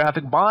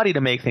holographic body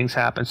to make things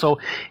happen. So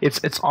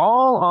it's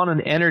all on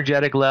an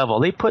energetic level.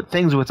 They put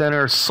things within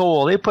our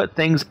soul. They put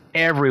things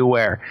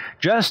everywhere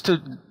just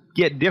to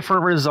get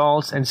different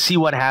results and see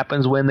what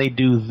happens when they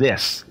do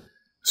this.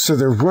 So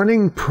they're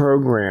running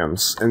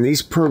programs, and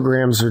these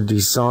programs are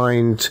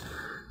designed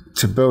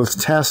to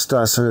both test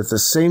us and at the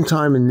same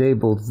time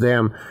enable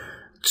them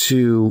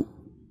to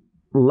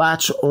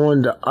latch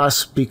on to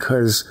us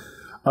because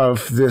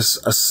of this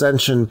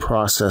ascension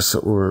process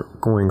that we're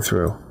going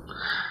through.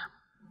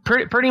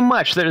 Pretty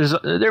much. There's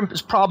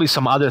probably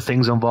some other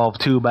things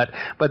involved too, but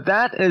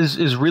that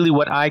is really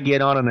what I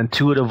get on an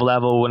intuitive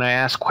level when I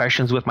ask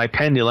questions with my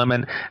pendulum,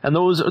 and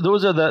those are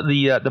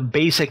the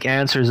basic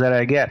answers that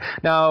I get.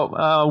 Now,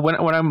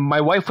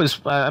 my wife was,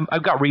 I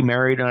got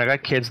remarried and I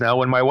got kids now.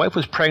 When my wife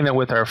was pregnant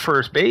with our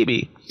first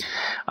baby,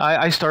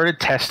 I started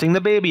testing the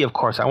baby. Of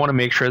course, I want to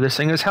make sure this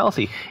thing is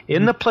healthy.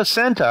 In the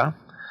placenta,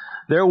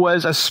 there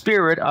was a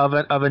spirit of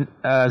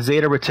a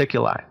Zeta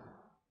Reticuli.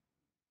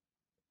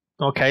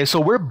 Okay, so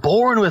we're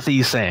born with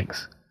these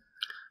things.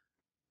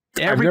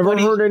 I've never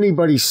heard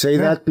anybody say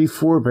that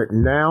before, but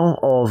now,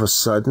 all of a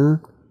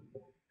sudden,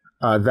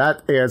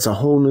 that adds a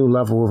whole new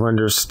level of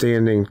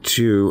understanding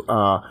to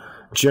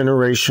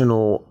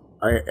generational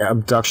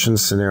abduction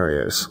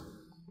scenarios.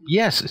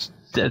 Yes,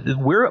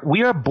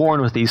 we are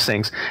born with these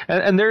things,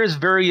 and there is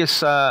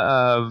various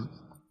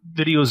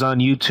videos on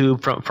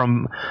YouTube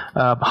from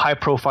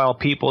high-profile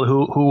people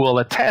who will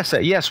attest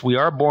that yes, we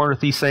are born with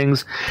these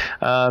things.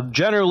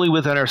 Generally,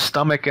 within our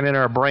stomach and in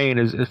our brain,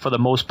 is for the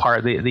most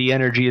part the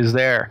energy is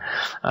there.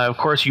 Of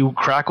course, you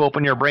crack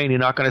open your brain, you're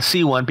not going to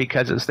see one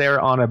because it's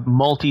there on a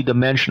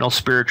multi-dimensional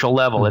spiritual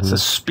level. Mm-hmm. It's the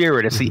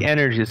spirit, it's the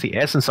energy, it's the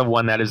essence of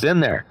one that is in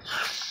there.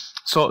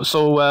 So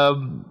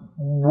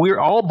we're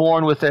all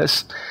born with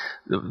this.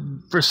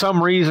 For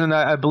some reason,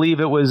 I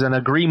believe it was an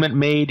agreement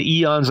made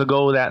eons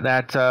ago that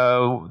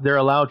they're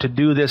allowed to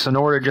do this in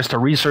order just to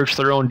research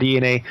their own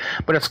DNA,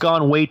 but it's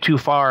gone way too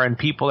far and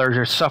people are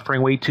just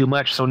suffering way too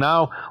much. So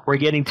now we're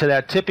getting to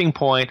that tipping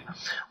point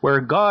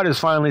where God is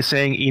finally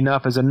saying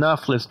enough is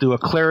enough. Let's do a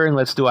clearing.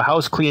 Let's do a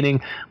house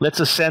cleaning. Let's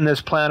ascend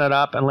this planet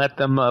up and let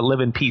them live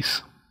in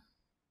peace.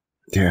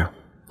 Yeah.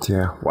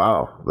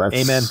 Wow.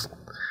 Amen.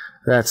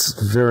 That's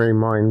very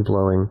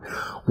mind-blowing.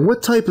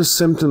 What type of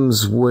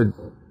symptoms would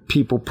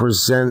people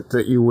present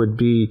that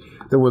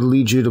would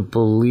lead you to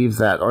believe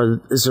that? Or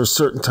is there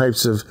certain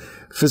types of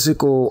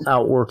physical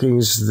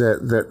outworkings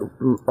that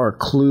are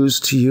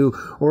clues to you?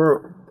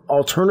 Or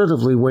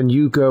alternatively, when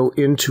you go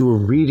into a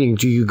reading,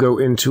 do you go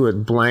into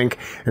it blank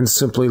and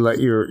simply let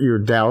your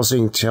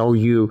dowsing tell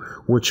you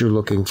what you're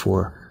looking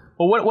for?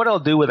 Well, what I'll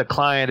do with a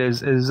client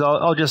is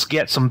I'll just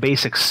get some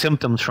basic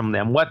symptoms from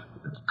them. What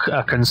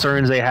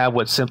concerns they have,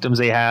 what symptoms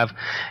they have,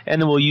 and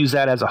then we'll use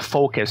that as a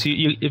focus.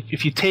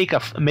 If you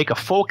make a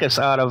focus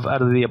out of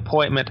the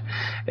appointment,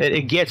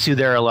 it gets you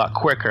there a lot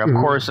quicker. Of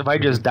course, if I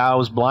just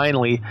douse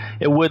blindly,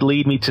 it would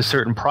lead me to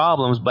certain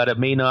problems, but it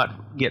may not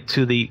get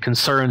to the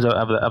concerns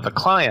of the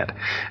client.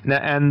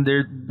 And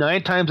there,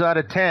 9 times out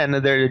of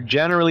 10, there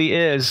generally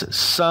is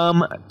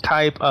some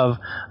type of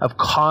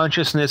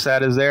consciousness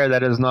that is there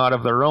that is not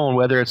of their own,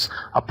 whether it's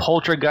a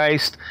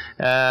poltergeist,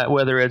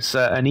 whether it's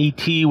an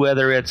ET,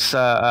 whether it's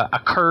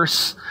a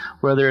curse,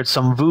 whether it's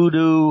some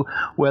voodoo,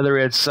 whether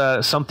it's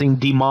something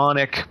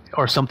demonic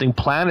or something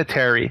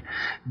planetary.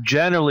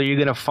 Generally, you're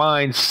going to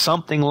find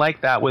something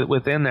like that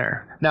within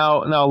there.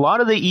 Now, a lot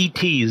of the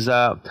ETs,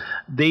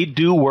 they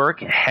do work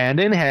hand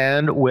in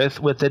hand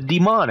with the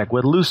demonic,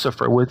 with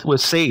Lucifer,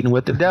 with Satan,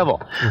 with the devil.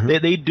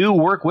 Mm-hmm. They do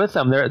work with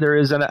them. There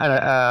is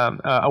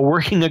a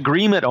working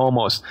agreement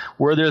almost.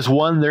 Where there's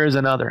one, there's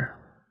another.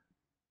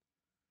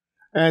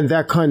 And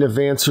that kind of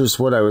answers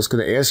what I was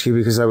going to ask you,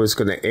 because I was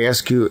going to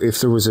ask you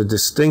if there was a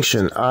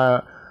distinction.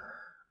 A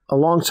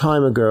long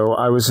time ago,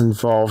 I was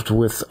involved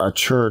with a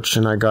church,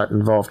 and I got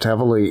involved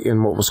heavily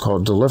in what was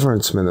called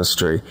deliverance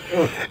ministry.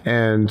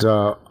 And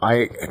you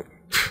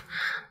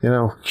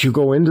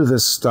go into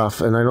this stuff,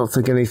 and I don't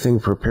think anything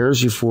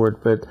prepares you for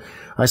it, but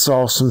I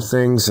saw some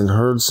things and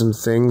heard some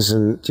things,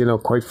 and,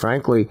 quite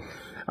frankly,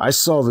 I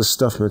saw this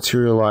stuff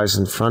materialize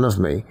in front of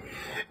me.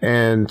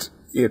 And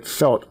it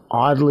felt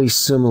oddly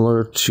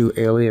similar to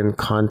alien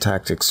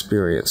contact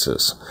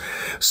experiences.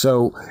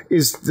 So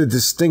is the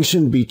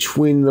distinction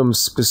between them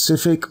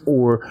specific,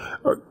 or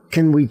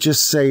can we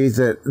just say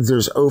that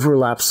there's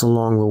overlaps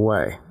along the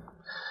way?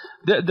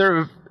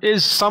 There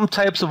is some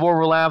types of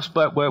overlaps,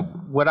 but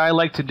what I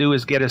like to do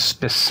is get as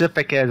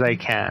specific as I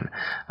can.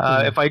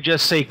 If I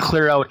just say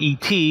clear out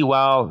ET,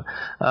 well,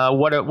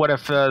 what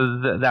if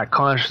that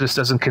consciousness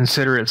doesn't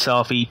consider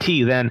itself ET?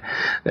 Then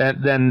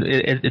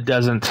it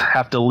doesn't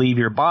have to leave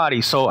your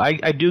body. So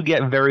I do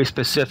get very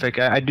specific.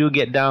 I do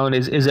get down.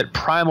 Is it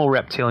primal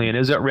reptilian?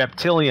 Is it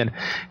reptilian?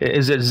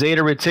 Is it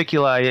zeta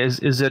reticuli?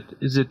 Is it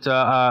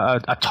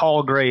a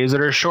tall gray? Is it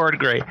a short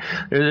gray?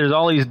 There's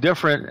all these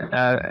different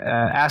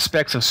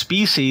aspects of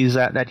species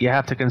that you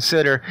have to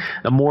consider.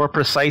 The more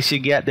precise you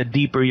get, the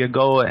deeper you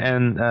go,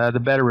 and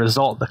the better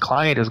result the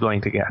client is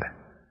going to get.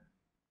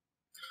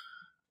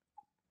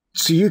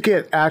 So you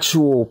get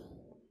actual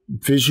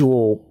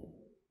visual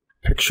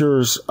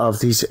pictures of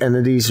these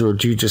entities, or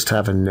do you just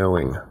have a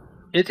knowing?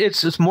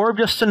 It's more of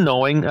just a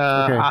knowing.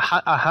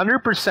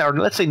 100%, or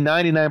let's say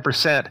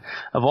 99%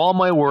 of all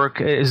my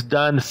work is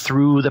done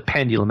through the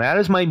pendulum. That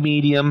is my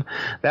medium.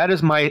 That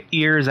is my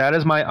ears. That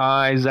is my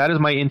eyes. That is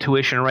my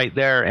intuition right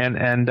there.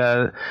 And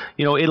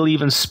it'll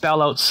even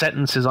spell out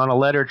sentences on a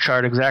letter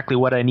chart exactly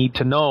what I need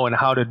to know and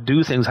how to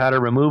do things, how to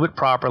remove it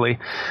properly.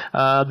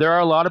 There are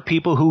a lot of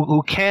people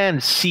who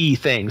can see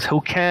things, who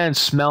can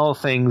smell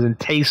things and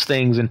taste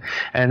things and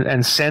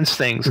sense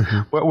things.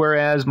 Mm-hmm.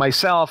 Whereas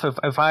myself,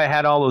 if I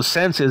had all those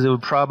senses, it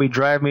would probably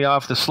drive me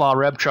off the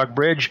Slaw-Rebchuk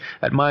Bridge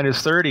at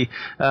minus 30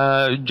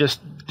 just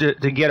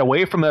to get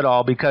away from it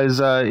all, because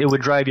it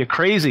would drive you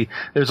crazy.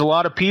 There's a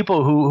lot of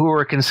people who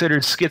are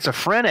considered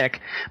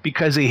schizophrenic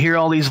because they hear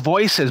all these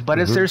voices, but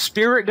it's their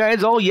spirit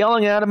guides all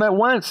yelling at them at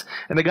once,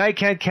 and the guy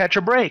can't catch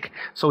a break.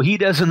 So he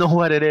doesn't know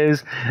what it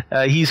is.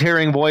 He's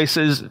hearing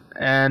voices,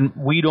 and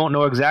we don't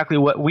know exactly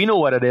what we know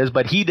what it is,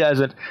 but he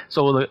doesn't.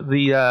 So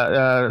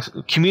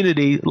the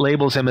community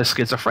labels him as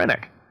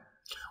schizophrenic.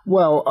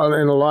 Well,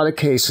 in a lot of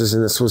cases,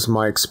 and this was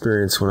my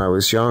experience when I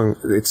was young,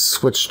 it's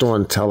switched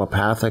on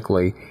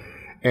telepathically,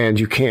 and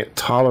you can't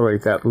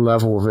tolerate that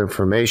level of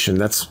information.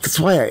 That's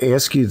why I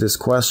ask you this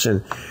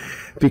question,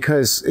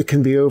 because it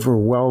can be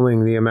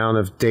overwhelming, the amount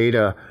of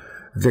data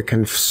that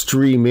can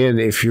stream in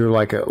if you're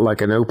like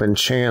an open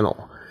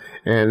channel.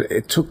 And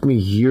it took me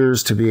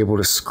years to be able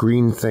to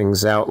screen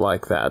things out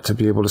like that, to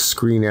be able to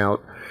screen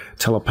out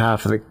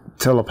telepathic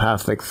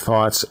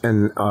thoughts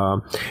and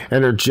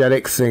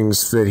energetic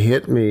things that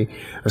hit me,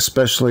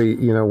 especially,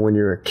 when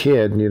you're a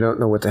kid and you don't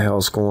know what the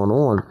hell's going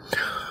on.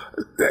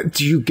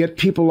 Do you get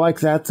people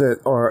like that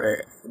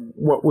are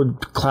what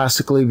would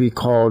classically be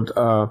called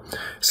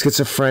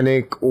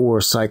schizophrenic or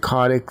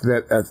psychotic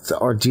that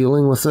are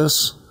dealing with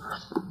this?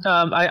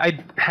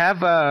 I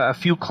have a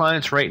few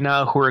clients right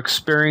now who are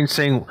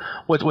experiencing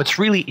what's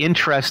really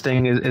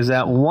interesting is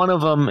that one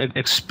of them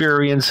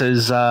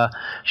experiences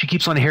she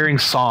keeps on hearing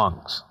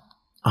songs.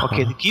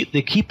 Okay,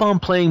 they keep on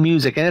playing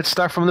music, and it's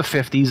stuff from the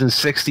 50s and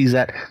 60s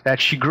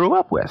that she grew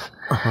up with.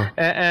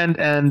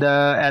 And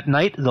at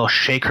night they'll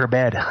shake her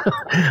bed.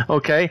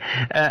 Okay,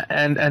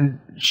 and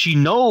she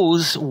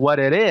knows what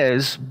it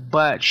is,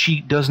 but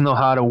she doesn't know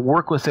how to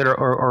work with it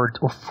or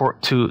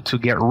to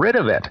get rid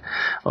of it.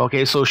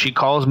 Okay, so she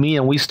calls me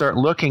and we start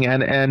looking,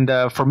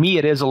 and for me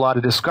it is a lot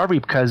of discovery,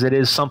 because it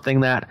is something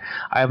that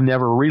I've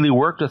never really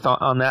worked with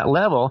on that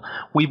level.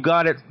 We've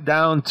got it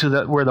down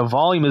to where the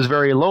volume is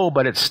very low,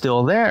 but it's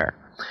still there.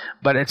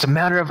 But it's a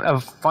matter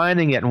of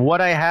finding it. And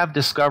what I have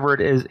discovered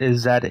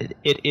is that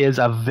it is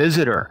a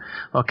visitor.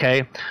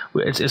 Okay,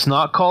 it's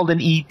not called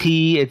an ET.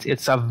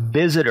 It's a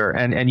visitor,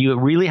 and you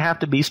really have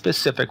to be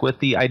specific with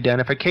the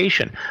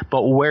identification.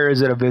 But where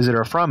is it a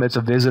visitor from? It's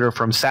a visitor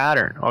from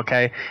Saturn.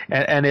 Okay,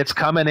 and it's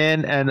coming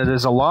in, and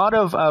there's a lot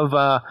of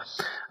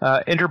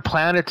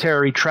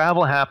interplanetary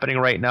travel happening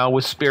right now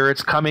with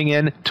spirits coming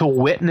in to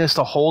witness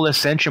the whole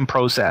ascension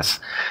process.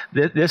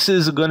 This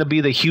is going to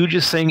be the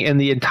hugest thing in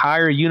the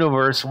entire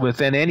universe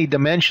within any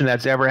dimension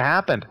that's ever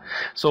happened.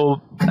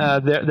 So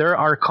there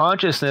are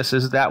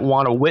consciousnesses that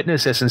want to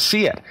witness this and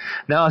see it.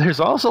 Now, there's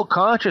also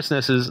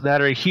consciousnesses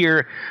that are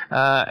here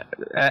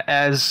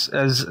as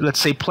let's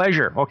say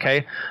pleasure.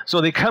 Okay,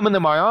 so they come into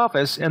my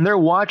office and they're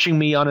watching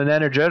me on an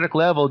energetic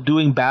level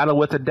doing battle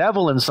with the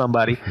devil and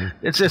somebody.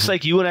 It's just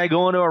like you and I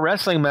going to a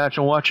wrestling match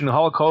and watching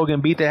Hulk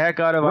Hogan beat the heck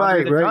out of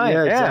Andre the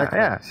Giant. Yeah,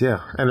 exactly.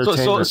 Yeah,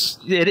 entertainment.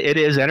 So it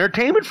is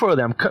entertainment for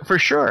them, for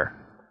sure.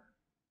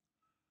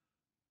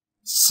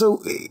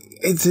 So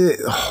it's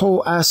a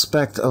whole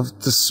aspect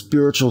of the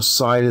spiritual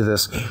side of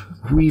this.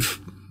 We've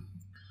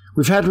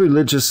had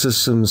religious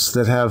systems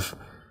that have,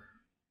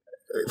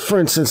 for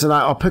instance, and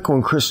I'll pick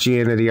on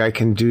Christianity. I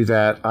can do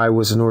that. I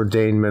was an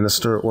ordained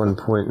minister at one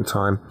point in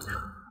time.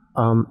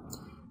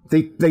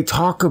 They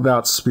talk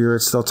about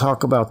spirits. They'll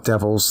talk about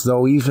devils.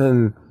 They'll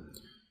even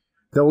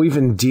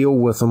deal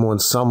with them on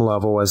some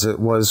level, as it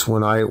was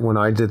when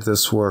I did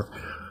this work.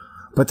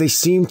 But they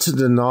seem to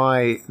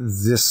deny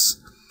this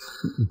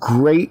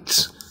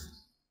great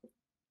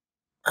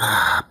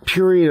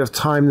period of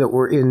time that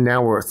we're in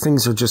now, where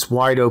things are just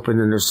wide open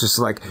and there's just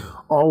like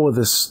all of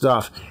this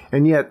stuff,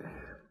 and yet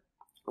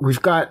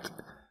we've got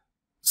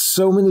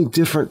so many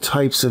different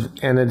types of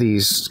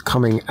entities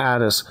coming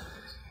at us.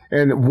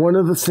 And one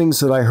of the things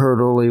that I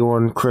heard early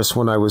on, Chris,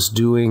 when I was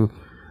doing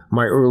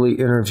my early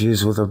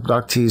interviews with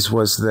abductees,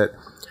 was that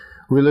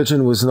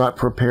religion was not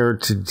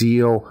prepared to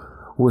deal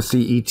with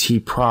the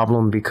ET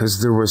problem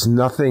because there was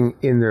nothing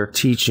in their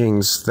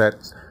teachings that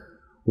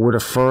would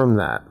affirm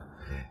that.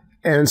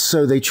 And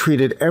so they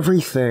treated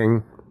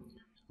everything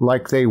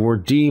like they were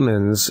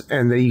demons,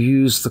 and they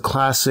used the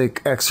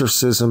classic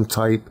exorcism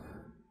type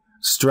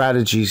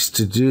strategies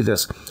to do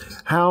this.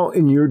 How,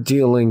 in your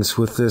dealings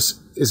with this,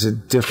 is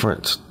it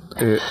different?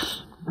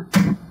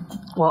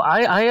 Well,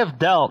 I have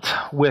dealt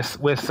with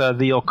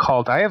the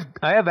occult. I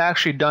have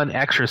actually done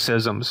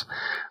exorcisms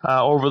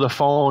over the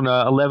phone.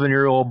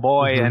 11-year-old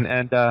boy,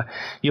 and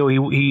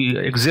he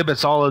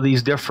exhibits all of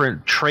these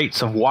different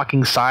traits of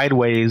walking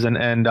sideways,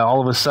 and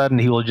all of a sudden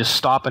he will just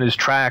stop in his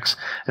tracks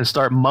and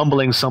start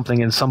mumbling something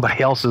in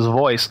somebody else's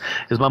voice.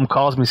 His mom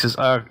calls me and says,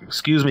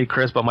 "Excuse me,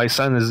 Chris, but my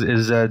son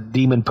is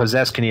demon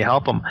possessed. Can you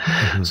help him?"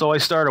 So I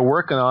started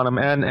working on him,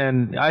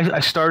 and I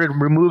started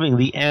removing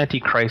the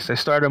Antichrist. I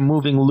started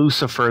moving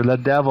Lucifer,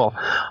 the devil,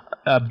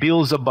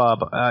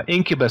 Beelzebub,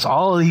 Incubus,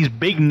 all of these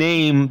big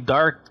name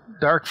dark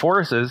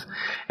forces,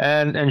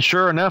 and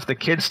sure enough, the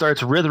kid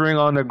starts writhing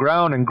on the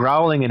ground and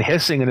growling and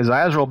hissing, and his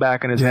eyes roll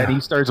back in his head.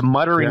 He starts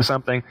muttering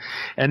something,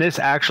 and this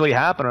actually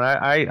happened.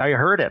 I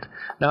heard it.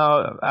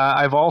 Now,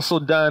 I've also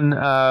done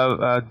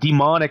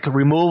demonic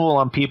removal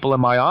on people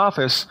in my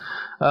office.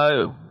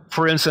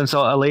 For instance,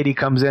 a lady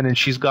comes in and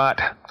she's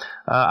got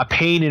a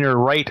pain in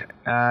her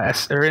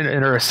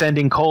in her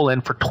ascending colon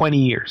for 20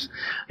 years.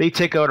 They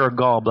take out her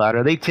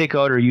gallbladder. They take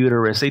out her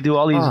uterus. They do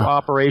all these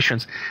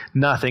operations.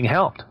 Nothing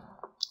helped.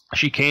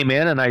 She came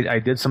in and I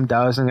did some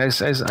dowsing. I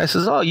says,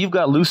 "Oh, you've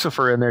got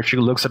Lucifer in there." She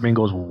looks at me and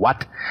goes,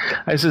 "What?"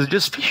 I says,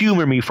 "Just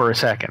humor me for a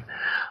second."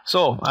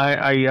 So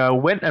I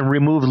went and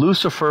removed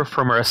Lucifer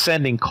from her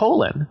ascending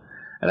colon,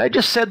 and I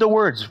just said the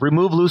words,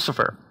 "Remove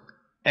Lucifer."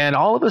 And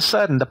all of a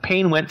sudden, the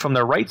pain went from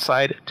the right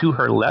side to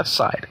her left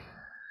side.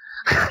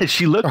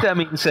 She looked at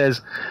me and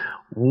says,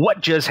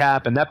 "What just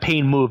happened? That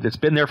pain moved. It's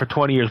been there for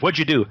 20 years. What'd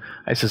you do?"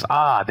 I says,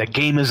 "The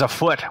game is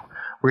afoot.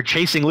 We're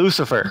chasing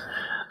Lucifer."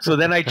 So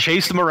then I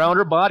chased him around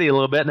her body a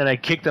little bit, and then I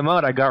kicked him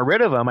out. I got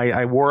rid of him.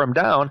 I wore him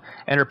down,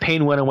 and her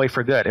pain went away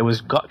for good. It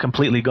was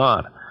completely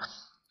gone.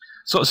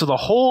 So the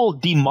whole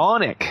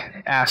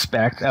demonic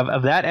aspect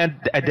of that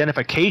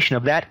identification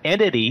of that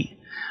entity,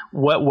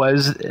 what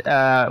was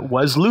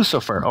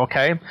Lucifer.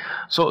 Okay,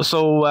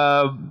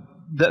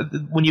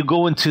 when you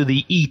go into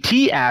the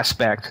ET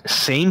aspect,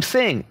 same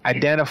thing.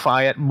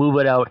 Identify it, move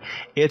it out.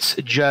 It's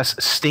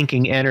just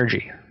stinking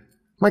energy.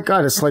 My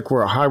God, it's like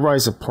we're a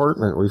high-rise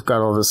apartment. We've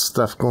got all this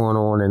stuff going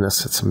on in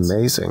us. It's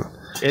amazing.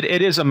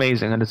 It is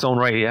amazing in its own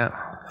right, yeah.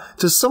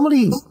 Does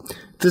somebody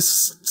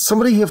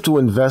have to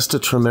invest a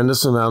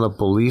tremendous amount of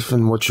belief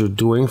in what you're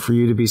doing for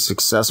you to be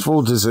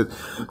successful? Does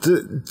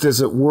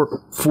it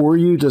work for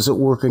you? Does it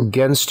work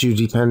against you,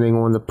 depending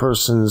on the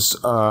person's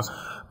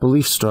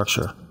belief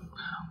structure?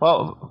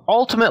 Well,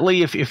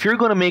 ultimately, if you're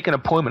going to make an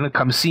appointment to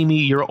come see me,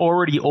 you're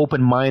already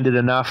open-minded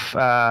enough,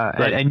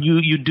 right. and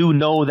you do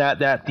know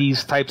that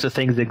these types of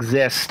things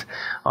exist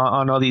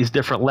on all these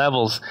different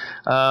levels.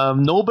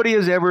 Nobody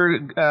has ever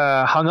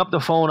hung up the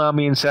phone on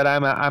me and said,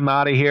 I'm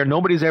out of here.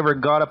 Nobody's ever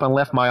got up and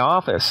left my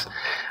office.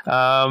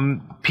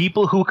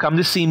 People who come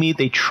to see me,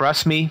 they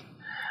trust me.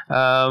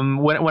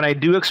 When I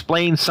do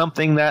explain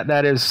something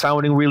that is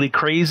sounding really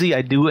crazy,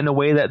 I do it in a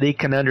way that they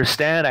can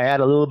understand. I add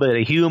a little bit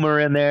of humor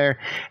in there,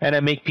 and I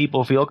make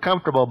people feel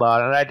comfortable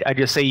about it. And I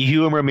just say,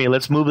 humor me,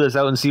 let's move this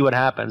out and see what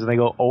happens. And they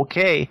go,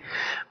 okay.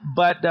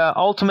 But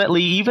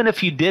ultimately, even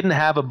if you didn't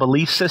have a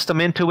belief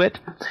system into it,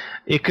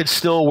 it could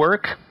still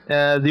work.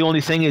 The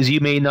only thing is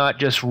you may not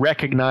just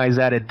recognize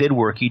that it did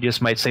work. You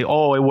just might say,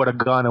 oh, it would have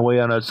gone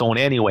away on its own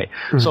anyway.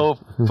 Mm-hmm. So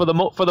for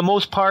the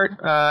most part,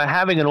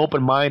 having an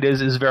open mind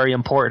is very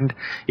important.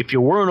 If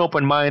you weren't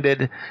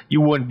open-minded,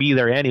 you wouldn't be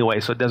there anyway,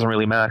 so it doesn't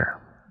really matter.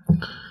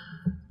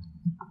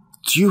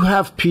 Do you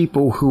have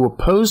people who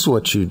oppose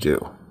what you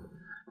do?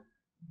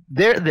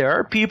 There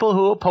are people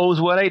who oppose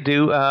what I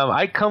do.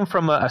 I come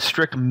from a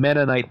strict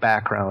Mennonite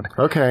background.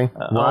 Okay.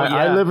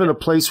 I live in a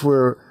place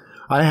where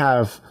I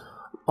have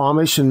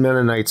Amish and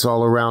Mennonites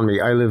all around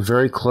me. I live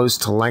very close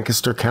to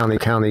Lancaster County,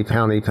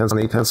 Pennsylvania,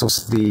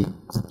 the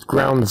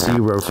ground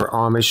zero for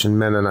Amish and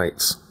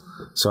Mennonites.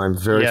 So I'm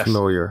very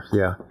familiar.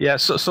 Yeah. Yeah.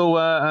 So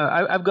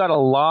I've got a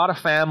lot of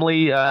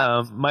family.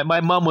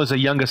 My mom was the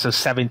youngest of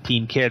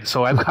 17 kids,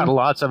 so I've got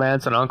lots of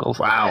aunts and uncles.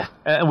 Wow.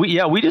 And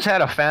we just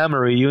had a family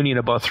reunion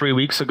about 3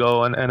 weeks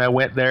ago, and I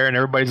went there, and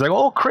everybody's like,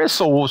 "Oh, Chris,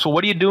 so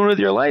what are you doing with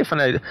your life?"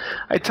 And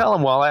I tell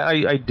them, well,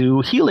 I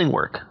do healing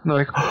work. And they're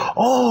like,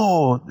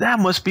 "Oh, that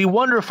must be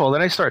wonderful."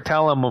 Then I start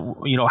telling them,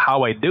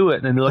 how I do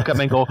it, and they look at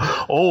me and go,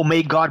 "Oh,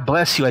 may God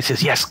bless you." I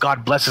says, "Yes,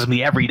 God blesses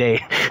me every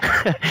day."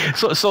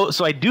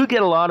 So I do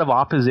get a lot of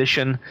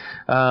opposition.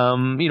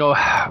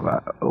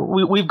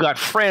 We've got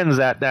friends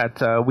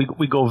that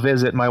we go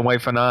visit, my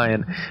wife and I,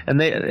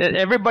 and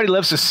everybody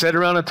loves to sit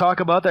around and talk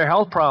about their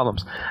health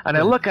problems. And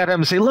I look at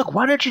them and say, "Look,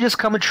 why don't you just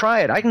come and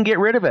try it? I can get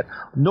rid of it."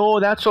 "No,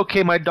 that's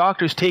okay. My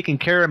doctor's taking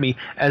care of me,"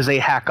 as they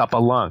hack up a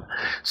lung.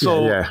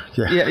 So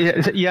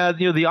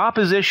the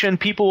opposition,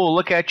 people will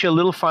look at you a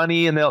little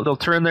funny, and they'll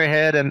turn their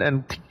head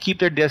and keep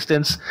their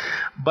distance,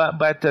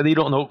 but they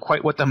don't know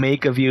quite what to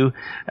make of you,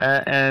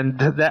 and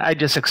that I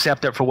just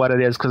accept it for what it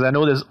is, because I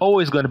know there's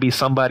always going to be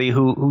somebody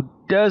who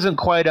doesn't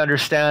quite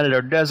understand it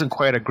or doesn't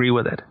quite agree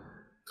with it.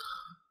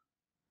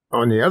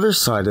 On the other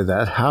side of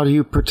that, how do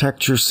you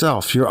protect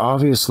yourself? You're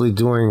obviously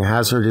doing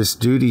hazardous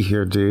duty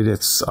here, dude.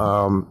 It's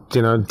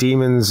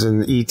demons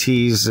and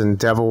ETs and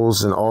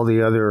devils and all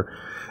the other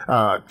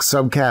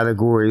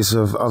subcategories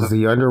of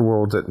the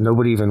underworld that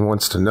nobody even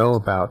wants to know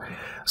about.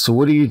 So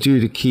what do you do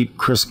to keep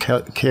Chris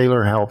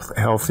Kehler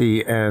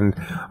healthy and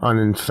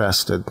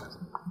uninfested?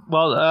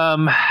 Well,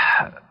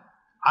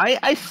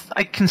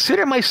 I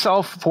consider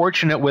myself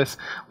fortunate with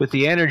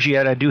the energy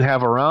that I do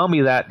have around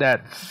me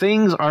that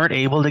things aren't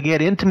able to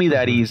get into me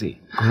that easy.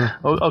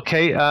 Mm-hmm.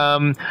 Okay.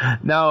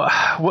 Now,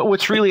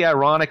 what's really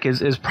ironic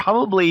is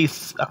probably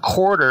a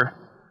quarter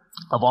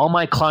of all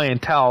my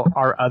clientele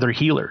are other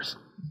healers.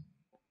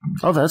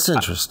 Oh, that's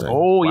interesting.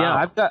 Wow.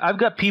 Yeah. I've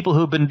got people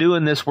who've been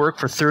doing this work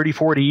for 30,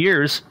 40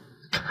 years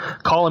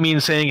calling me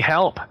and saying,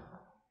 help.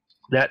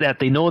 That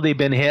they know they've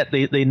been hit,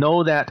 they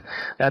know that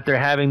they're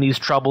having these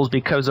troubles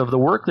because of the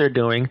work they're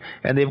doing,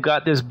 and they've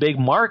got this big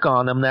mark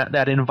on them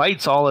that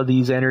invites all of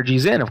these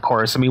energies in. Of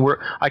course, I mean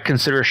I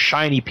consider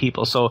shiny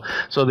people, so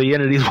the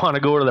entities want to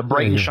go to the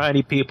bright and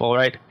shiny people,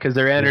 right? Because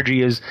their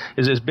energy is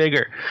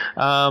bigger.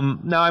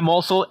 Now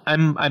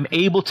I'm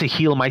able to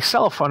heal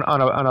myself on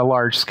a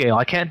large scale.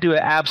 I can't do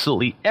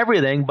absolutely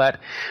everything, but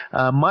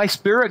my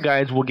spirit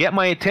guides will get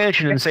my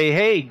attention and say,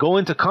 hey, go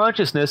into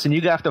consciousness, and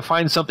you have to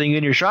find something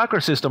in your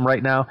chakra system right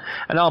right now,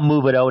 and I'll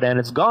move it out and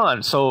it's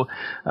gone. So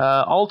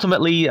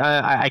ultimately,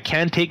 I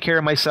can take care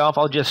of myself.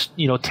 I'll just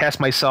test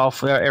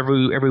myself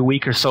every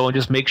week or so and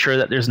just make sure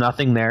that there's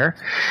nothing there,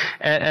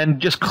 and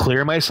just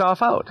clear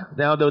myself out.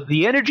 Now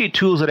the energy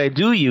tools that I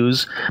do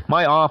use,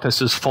 my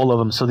office is full of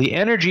them. So the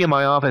energy in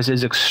my office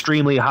is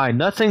extremely high.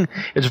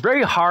 It's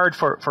very hard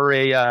for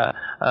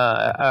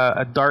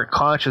a dark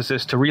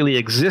consciousness to really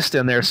exist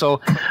in there.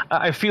 So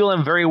I feel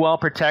I'm very well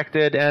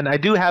protected, and I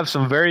do have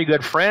some very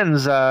good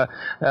friends,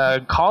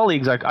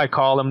 colleagues, I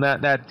call them,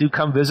 that do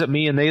come visit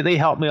me, and they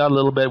help me out a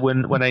little bit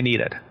when I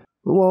need it.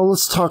 Well,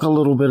 let's talk a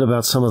little bit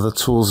about some of the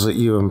tools that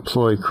you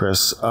employ,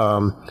 Chris.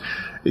 And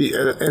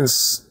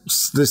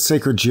the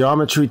sacred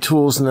geometry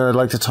tools, and then I'd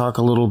like to talk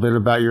a little bit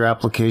about your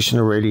application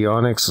of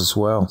radionics as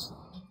well.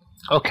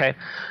 Okay.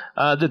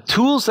 The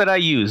tools that I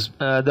use,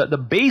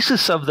 the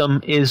basis of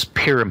them is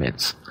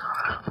pyramids.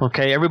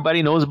 Okay,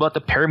 everybody knows about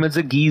the pyramids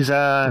of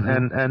Giza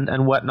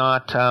and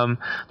whatnot.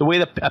 The way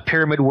that a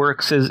pyramid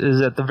works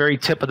is at the very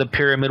tip of the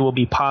pyramid will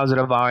be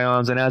positive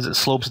ions, and as it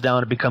slopes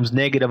down, it becomes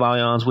negative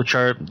ions, which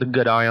are the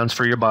good ions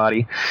for your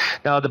body.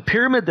 Now, the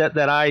pyramid that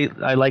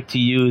I like to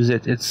use,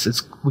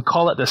 we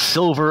call it the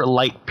silver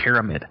light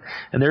pyramid,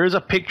 and there is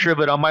a picture of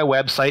it on my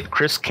website,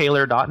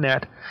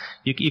 chriskehler.net.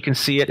 You can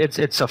see it.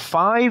 It's a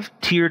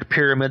 5-tiered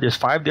pyramid. There's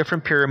 5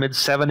 different pyramids,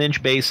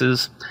 7-inch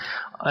bases,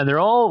 and they're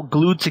all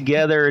glued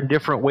together in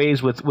different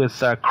ways with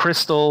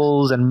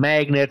crystals and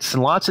magnets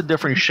and lots of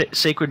different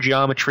sacred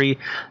geometry.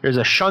 There's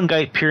a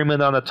shungite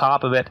pyramid on the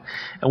top of it.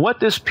 And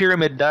what this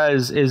pyramid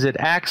does is it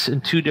acts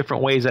in 2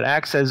 different ways. It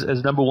acts as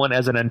number one,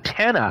 as an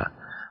antenna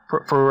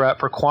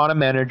for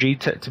quantum energy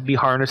to be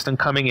harnessed and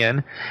coming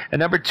in, and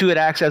number 2, it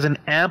acts as an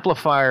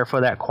amplifier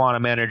for that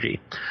quantum energy.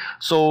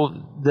 So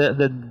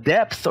the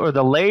depth or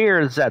the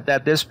layers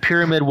that this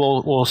pyramid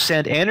will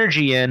send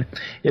energy in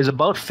is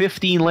about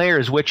 15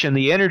 layers, which in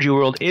the energy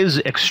world is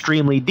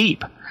extremely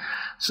deep.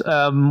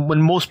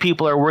 When most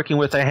people are working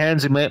with their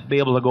hands, they might be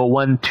able to go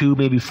 1, 2,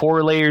 maybe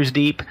 4 layers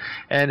deep,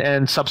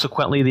 and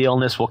subsequently the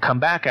illness will come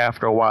back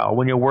after a while.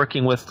 When you're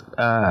working with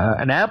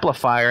an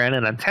amplifier and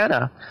an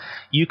antenna,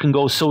 you can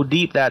go so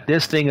deep that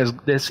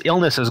this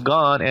illness is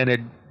gone and it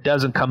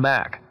doesn't come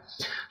back.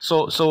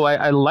 So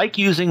I like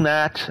using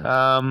that.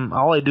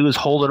 All I do is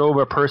hold it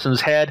over a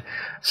person's head,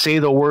 say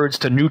the words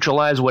to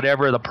neutralize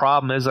whatever the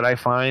problem is that I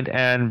find,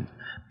 and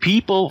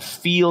people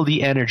feel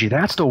the energy.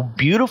 That's the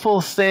beautiful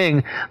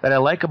thing that I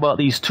like about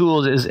these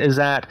tools is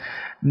that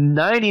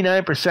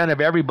 99% of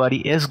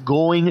everybody is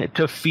going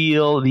to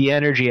feel the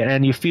energy,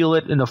 and you feel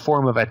it in the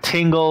form of a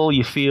tingle,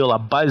 you feel a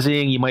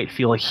buzzing, you might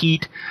feel a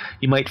heat,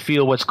 you might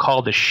feel what's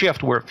called a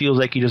shift, where it feels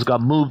like you just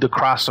got moved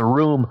across the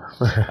room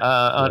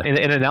in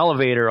an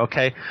elevator,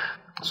 okay?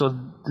 So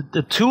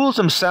the tools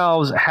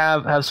themselves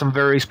have some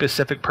very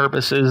specific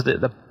purposes.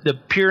 The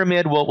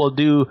pyramid will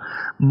do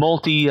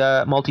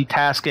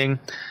multitasking.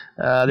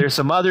 There's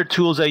some other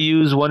tools I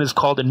use. One is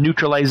called a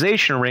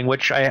neutralization ring,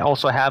 which I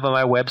also have on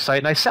my website,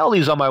 and I sell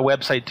these on my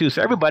website too,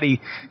 so everybody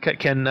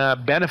can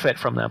benefit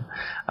from them.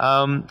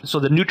 So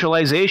the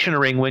neutralization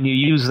ring, when you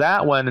use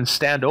that one and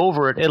stand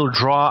over it, it'll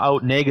draw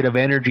out negative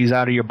energies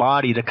out of your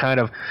body to kind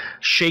of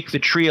shake the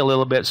tree a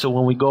little bit, so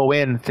when we go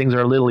in, things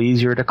are a little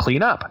easier to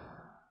clean up.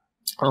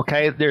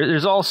 Okay,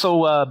 there's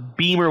also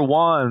beamer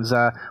wands,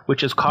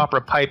 which is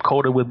copper pipe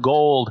coated with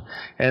gold,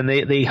 and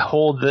they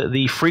hold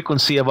the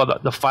frequency of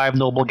the 5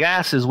 noble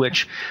gases,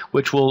 which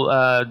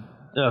will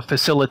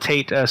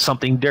facilitate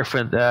something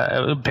different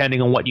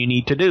depending on what you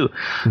need to do.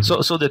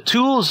 Mm-hmm. So the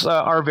tools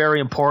are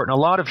very important. A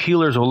lot of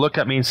healers will look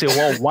at me and say,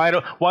 well, why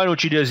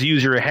don't you just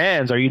use your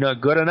hands? Are you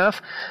not good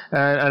enough?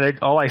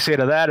 All I say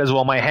to that is,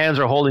 well, my hands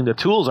are holding the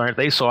tools, aren't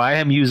they? So I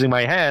am using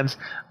my hands,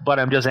 but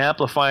I'm just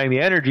amplifying the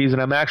energies,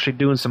 and I'm actually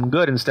doing some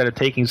good instead of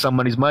taking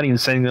somebody's money and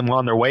sending them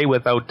on their way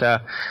without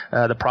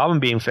the problem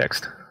being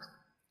fixed.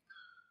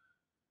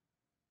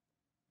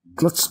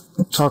 Let's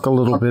talk a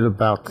little bit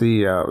about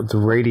the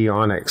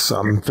radionics.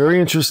 I'm very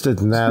interested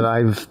in that.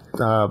 I've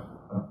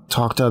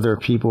talked to other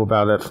people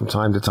about it from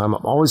time to time.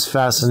 I'm always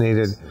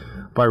fascinated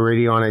by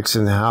radionics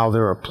and how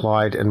they're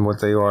applied and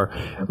what they are.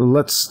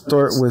 Let's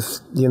start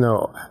with,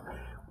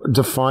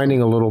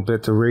 defining a little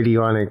bit the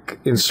radionic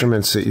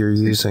instruments that you're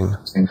using.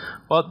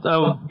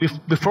 Well,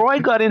 before I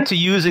got into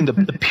using the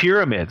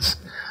pyramids,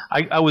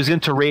 I was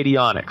into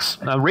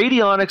radionics. Now,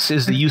 radionics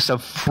is the use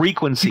of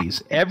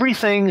frequencies.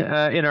 Everything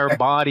in our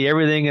body,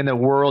 everything in the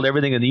world,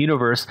 everything in the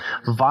universe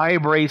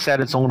vibrates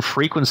at its own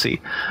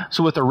frequency.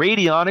 So with a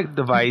radionic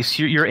device,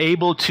 you're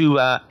able to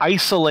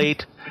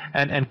isolate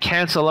and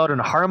cancel out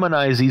and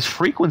harmonize these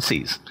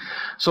frequencies.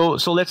 So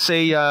let's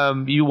say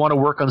you want to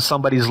work on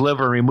somebody's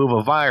liver and remove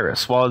a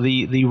virus. Well,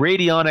 the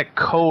radionic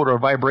code or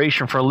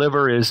vibration for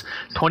liver is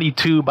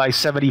 22 by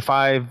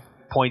 75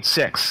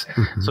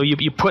 0.6. So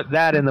you put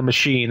that in the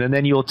machine, and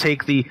then you'll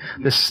take the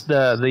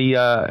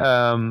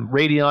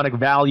radionic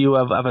value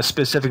of a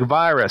specific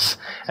virus,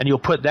 and you'll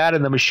put that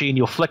in the machine.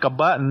 You'll flick a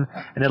button,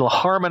 and it'll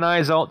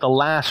harmonize out the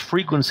last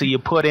frequency you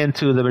put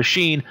into the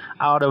machine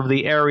out of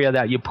the area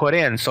that you put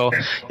in. So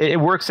it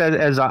works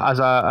as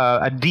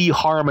a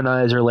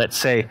deharmonizer, let's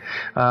say,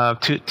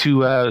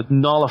 to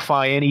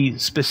nullify any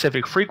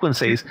specific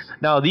frequencies.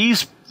 Now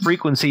these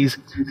frequencies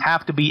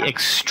have to be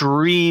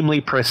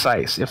extremely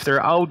precise. If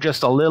they're out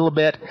just a little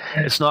bit,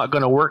 it's not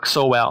going to work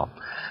so well.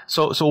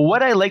 So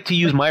what I like to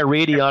use my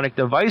radionic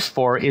device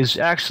for is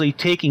actually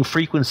taking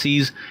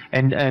frequencies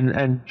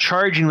and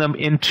charging them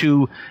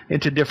into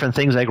different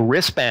things like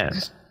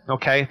wristbands.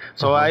 Okay,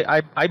 so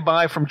I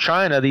buy from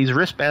China these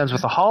wristbands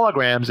with the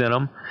holograms in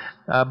them,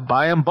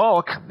 buy in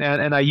bulk,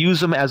 and I use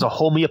them as a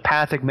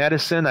homeopathic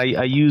medicine.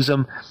 I use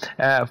them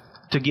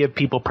to give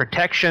people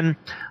protection.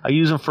 I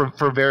use them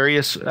for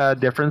various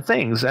different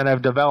things, and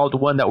I've developed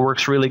one that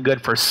works really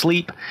good for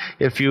sleep.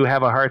 If you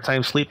have a hard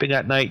time sleeping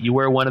at night, you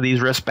wear one of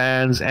these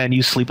wristbands and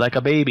you sleep like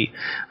a baby.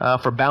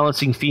 For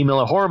balancing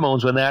female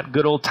hormones, when that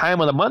good old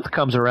time of the month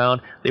comes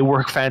around, they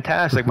work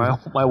fantastic.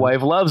 My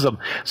wife loves them.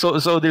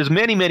 So there's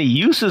many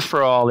uses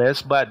for all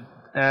this, but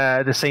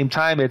at the same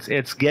time,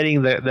 it's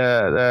getting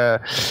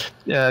the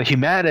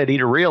humanity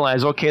to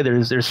realize, okay,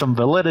 there's some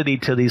validity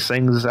to these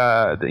things.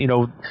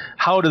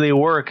 How do they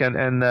work?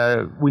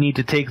 And we need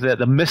to take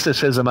the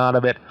mysticism out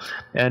of it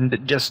and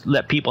just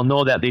let people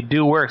know that they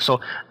do work. So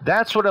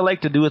that's what I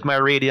like to do with my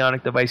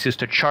radionic devices,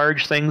 to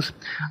charge things.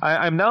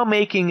 I'm now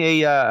making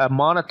a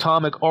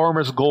monatomic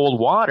Ormus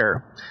gold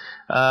water,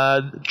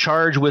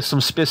 charged with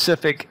some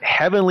specific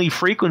heavenly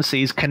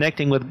frequencies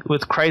connecting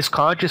with Christ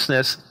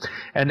consciousness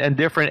and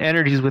different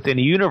energies within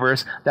the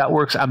universe, that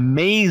works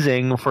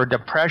amazing for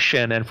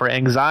depression and for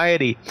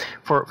anxiety,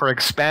 for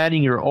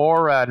expanding your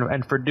aura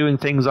and for doing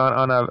things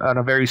on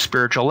a very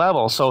spiritual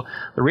level. So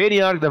the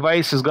radionic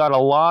device has got a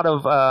lot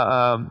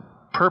of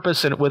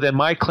purpose within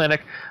my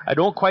clinic. I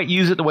don't quite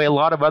use it the way a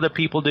lot of other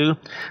people do.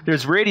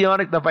 There's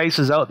radionic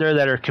devices out there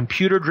that are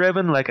computer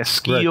driven, like a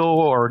Skio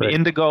or an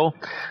Indigo.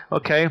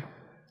 Okay.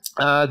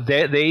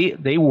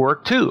 They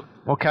work too.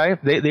 Okay,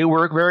 they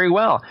work very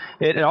well.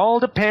 It all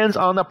depends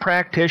on the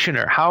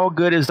practitioner. How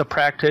good is the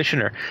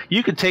practitioner?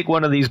 You can take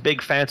one of these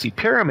big fancy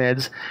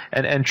pyramids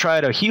and try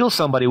to heal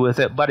somebody with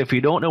it, but if you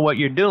don't know what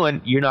you're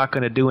doing, you're not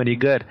going to do any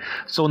good.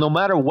 So no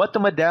matter what the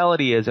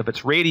modality is, if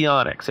it's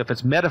radionics, if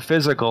it's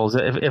metaphysicals,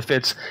 if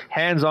it's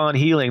hands-on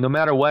healing, no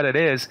matter what it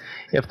is,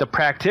 if the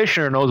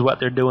practitioner knows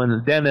what they're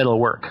doing, then it'll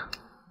work.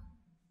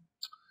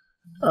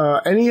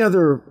 Any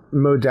other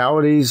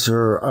modalities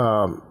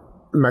or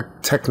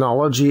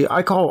technology?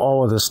 I call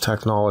all of this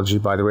technology,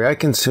 by the way. I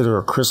consider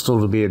a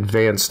crystal to be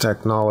advanced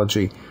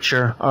technology.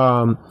 Sure.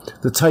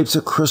 The types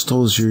of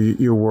crystals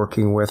you're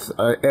working with,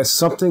 as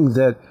something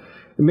that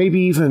maybe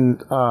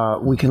even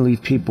we can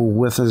leave people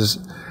with us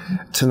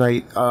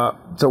tonight,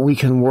 that we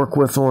can work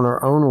with on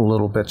our own a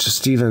little bit,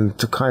 just even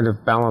to kind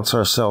of balance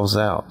ourselves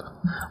out.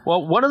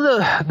 Well, one of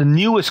the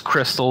newest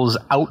crystals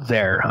out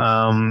there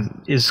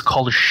is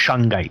called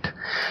shungite.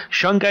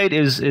 Shungite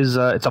is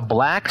it's a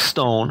black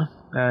stone.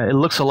 It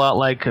looks a lot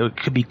like it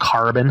could be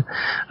carbon.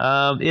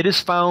 It is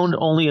found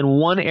only in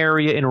one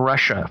area in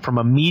Russia from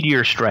a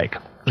meteor strike.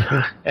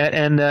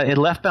 and it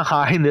left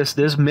behind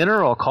this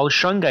mineral called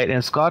shungite, and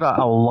it's got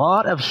a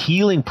lot of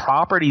healing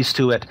properties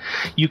to it.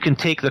 You can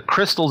take the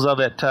crystals of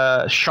it,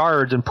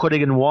 shards, and put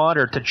it in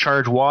water to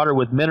charge water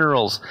with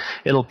minerals.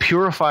 It'll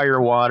purify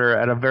your water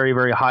at a very,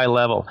 very high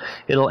level.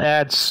 It'll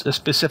add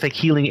specific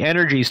healing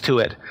energies to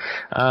it.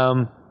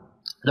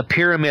 The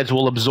pyramids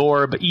will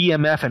absorb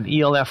EMF and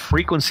ELF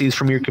frequencies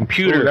from your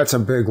computer. Ooh, that's a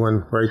big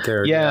one right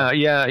there.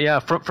 Yeah.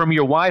 From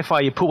your Wi-Fi,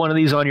 you put one of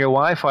these on your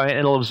Wi-Fi, and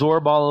it'll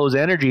absorb all those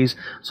energies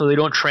so they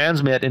don't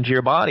transmit into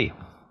your body.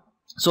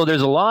 So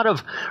there's a lot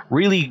of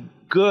really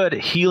good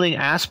healing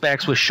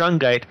aspects with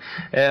shungite.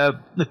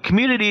 The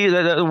community,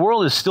 the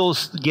world is still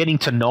getting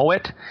to know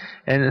it,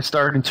 and it's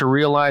starting to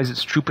realize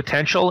its true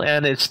potential,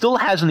 and it still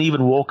hasn't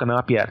even woken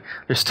up yet.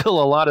 There's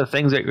still a lot of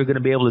things that you're going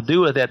to be able to do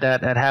with it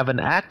that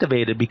haven't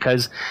activated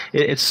because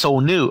it's so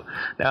new.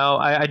 Now,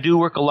 I do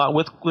work a lot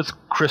with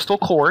crystal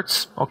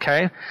quartz,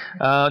 okay?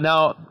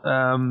 Now,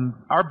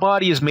 our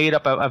body is made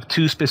up of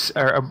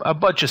a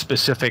bunch of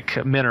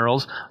specific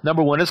minerals.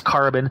 Number one is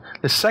carbon.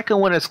 The second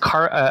one is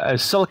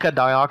silica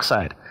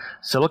dioxide.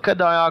 Silica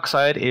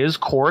dioxide is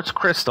quartz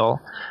crystal.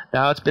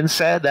 Now, it's been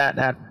said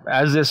that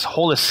as this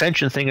whole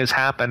ascension thing is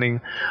happening,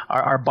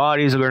 our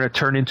bodies are going to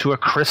turn into a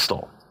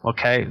crystal.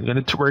 Okay,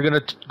 we're going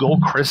to go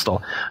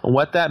crystal. And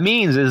what that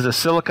means is the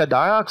silica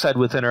dioxide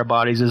within our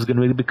bodies is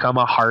going to become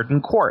a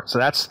hardened quartz. So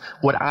that's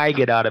what I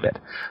get out of it.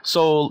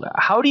 So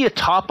how do you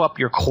top up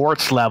your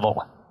quartz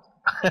level?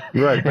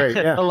 Right,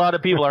 yeah. A lot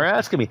of people are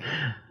asking me.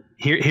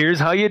 Here's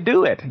how you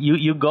do it.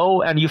 You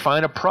go and you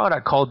find a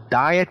product called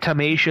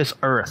diatomaceous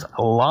earth.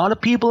 A lot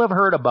of people have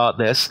heard about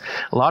this.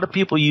 A lot of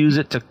people use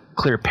it to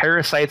clear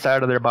parasites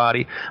out of their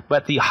body,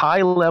 but the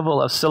high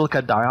level of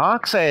silica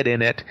dioxide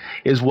in it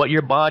is what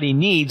your body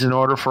needs in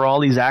order for all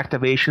these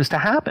activations to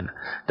happen.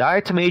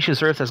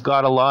 Diatomaceous earth has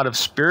got a lot of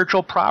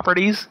spiritual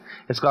properties.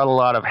 It's got a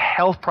lot of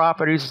health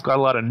properties. It's got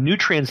a lot of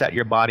nutrients that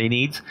your body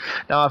needs.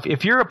 Now,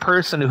 if you're a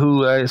person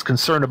who is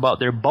concerned about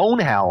their bone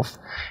health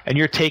and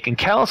you're taking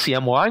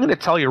calcium, well, I'm going to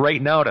tell you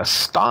right now to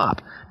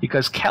stop,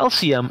 because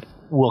calcium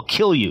will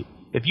kill you.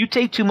 If you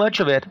take too much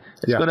of it,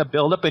 it's going to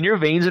build up in your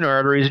veins and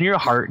arteries and your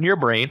heart and your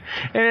brain,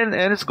 and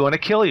it's going to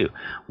kill you.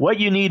 What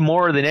you need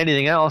more than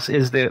anything else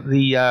is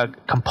the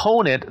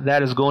component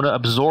that is going to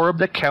absorb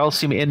the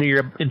calcium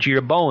into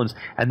your bones,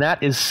 and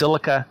that is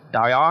silica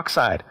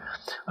dioxide.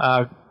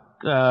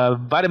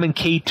 Vitamin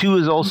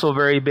K2 is also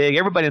very big.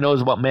 Everybody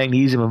knows about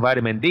magnesium and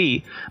vitamin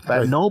D,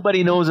 but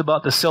nobody knows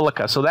about the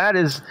silica. So that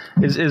is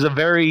a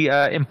very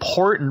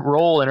important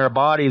role in our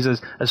bodies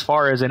as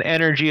far as an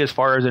energy, as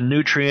far as a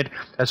nutrient,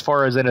 as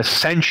far as an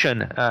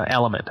ascension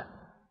element.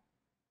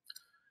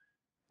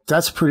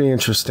 That's pretty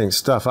interesting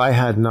stuff. I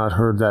had not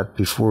heard that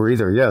before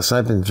either. Yes,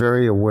 I've been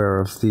very aware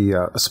of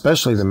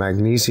especially the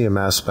magnesium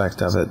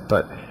aspect of it.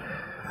 But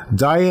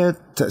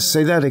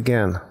say that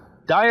again.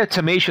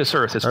 Diatomaceous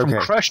earth. It's from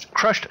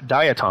crushed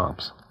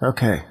diatoms.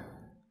 Okay.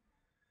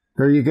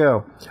 There you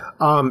go.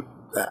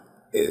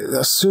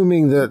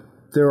 Assuming that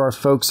there are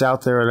folks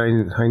out there,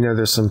 and I know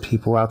there's some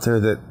people out there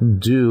that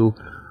do,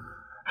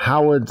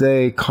 how would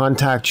they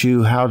contact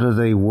you? How do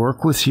they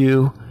work with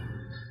you?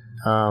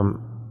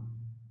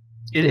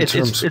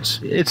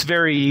 It's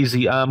very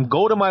easy.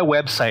 Go to my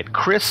website,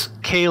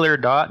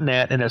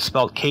 chriskehler.net, and it's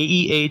spelled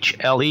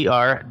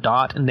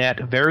KEHLER.net.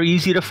 Very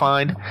easy to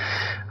find.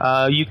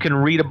 You can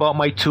read about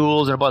my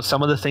tools and about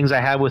some of the things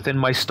I have within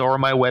my store,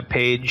 my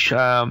webpage.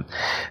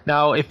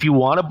 Now, if you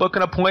want to book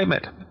an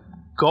appointment,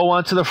 go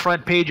onto the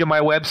front page of my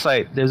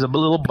website. There's a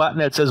little button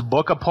that says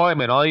book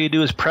appointment. All you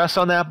do is press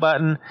on that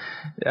button.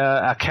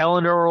 A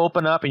calendar will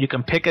open up, and you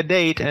can pick a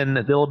date, and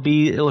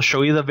it'll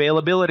show you the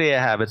availability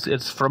I have.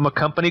 It's from a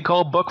company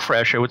called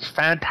BookFresh. It's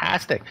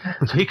fantastic.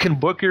 So you can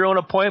book your own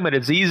appointment.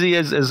 It's easy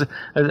as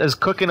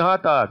cooking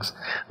hot dogs.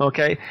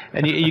 Okay,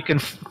 and you can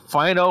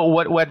find out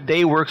what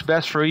day works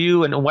best for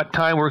you and what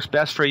time works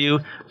best for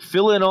you.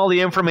 Fill in all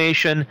the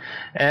information,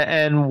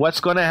 and what's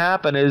going to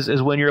happen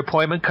is when your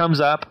appointment comes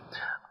up,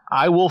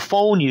 I will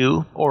phone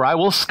you or I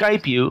will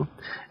Skype you,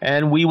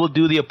 and we will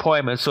do the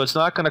appointment. So it's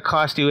not going to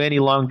cost you any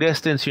long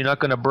distance. You're not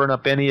going to burn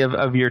up any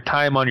of your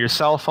time on your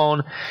cell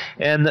phone.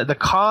 And the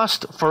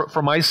cost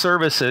for my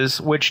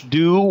services, which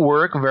do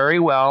work very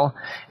well,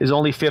 is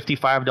only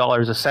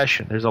 $55 a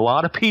session. There's a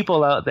lot of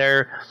people out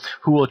there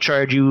who will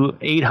charge you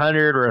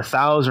 $800 or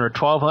 $1,000 or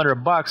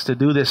 $1,200 to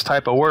do this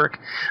type of work.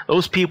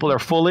 Those people are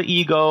full of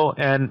ego,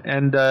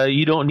 and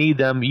you don't need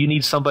them. You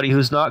need somebody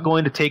who's not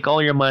going to take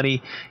all your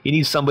money. You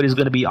need somebody who's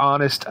going to be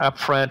honest,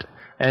 upfront,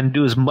 and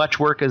do as much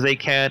work as they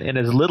can in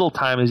as little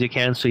time as you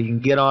can, so you can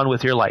get on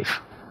with your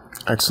life.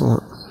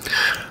 Excellent.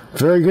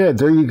 Very good.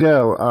 There you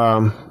go.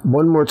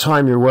 One more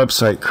time, your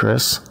website,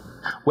 Chris.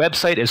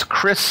 Website is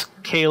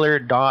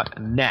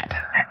chriskehler.net.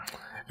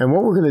 And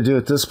what we're going to do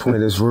at this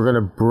point is we're going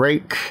to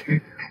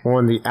break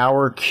on the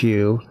hour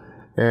cue,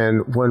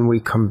 and when we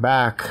come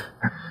back,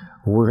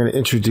 we're going to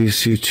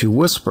introduce you to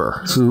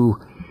Whisper, who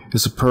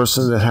is a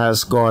person that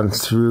has gone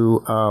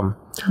through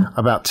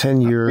about 10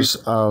 years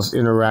of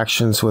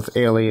interactions with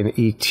alien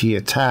ET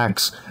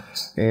attacks,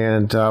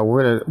 and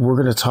we're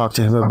gonna talk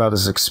to him about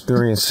his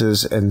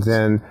experiences, and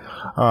then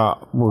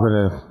we're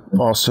gonna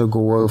also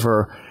go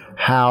over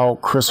how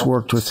Chris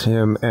worked with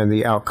him and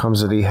the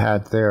outcomes that he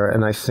had there.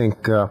 And I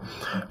think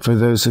for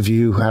those of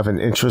you who have an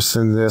interest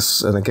in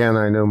this, and again,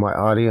 I know my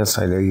audience,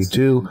 I know you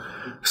do,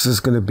 this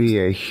is going to be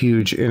a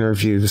huge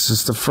interview. This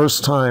is the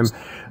first time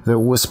that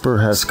Whisper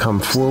has come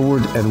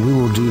forward, and we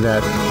will do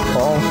that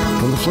all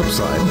on the flip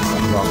side of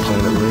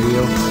OffPlanet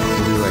Radio.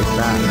 We'll be right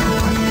back.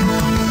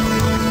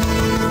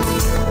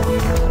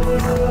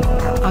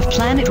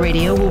 OffPlanet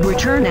Radio will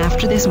return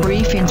after this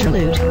brief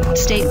interlude.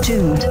 Stay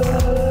tuned.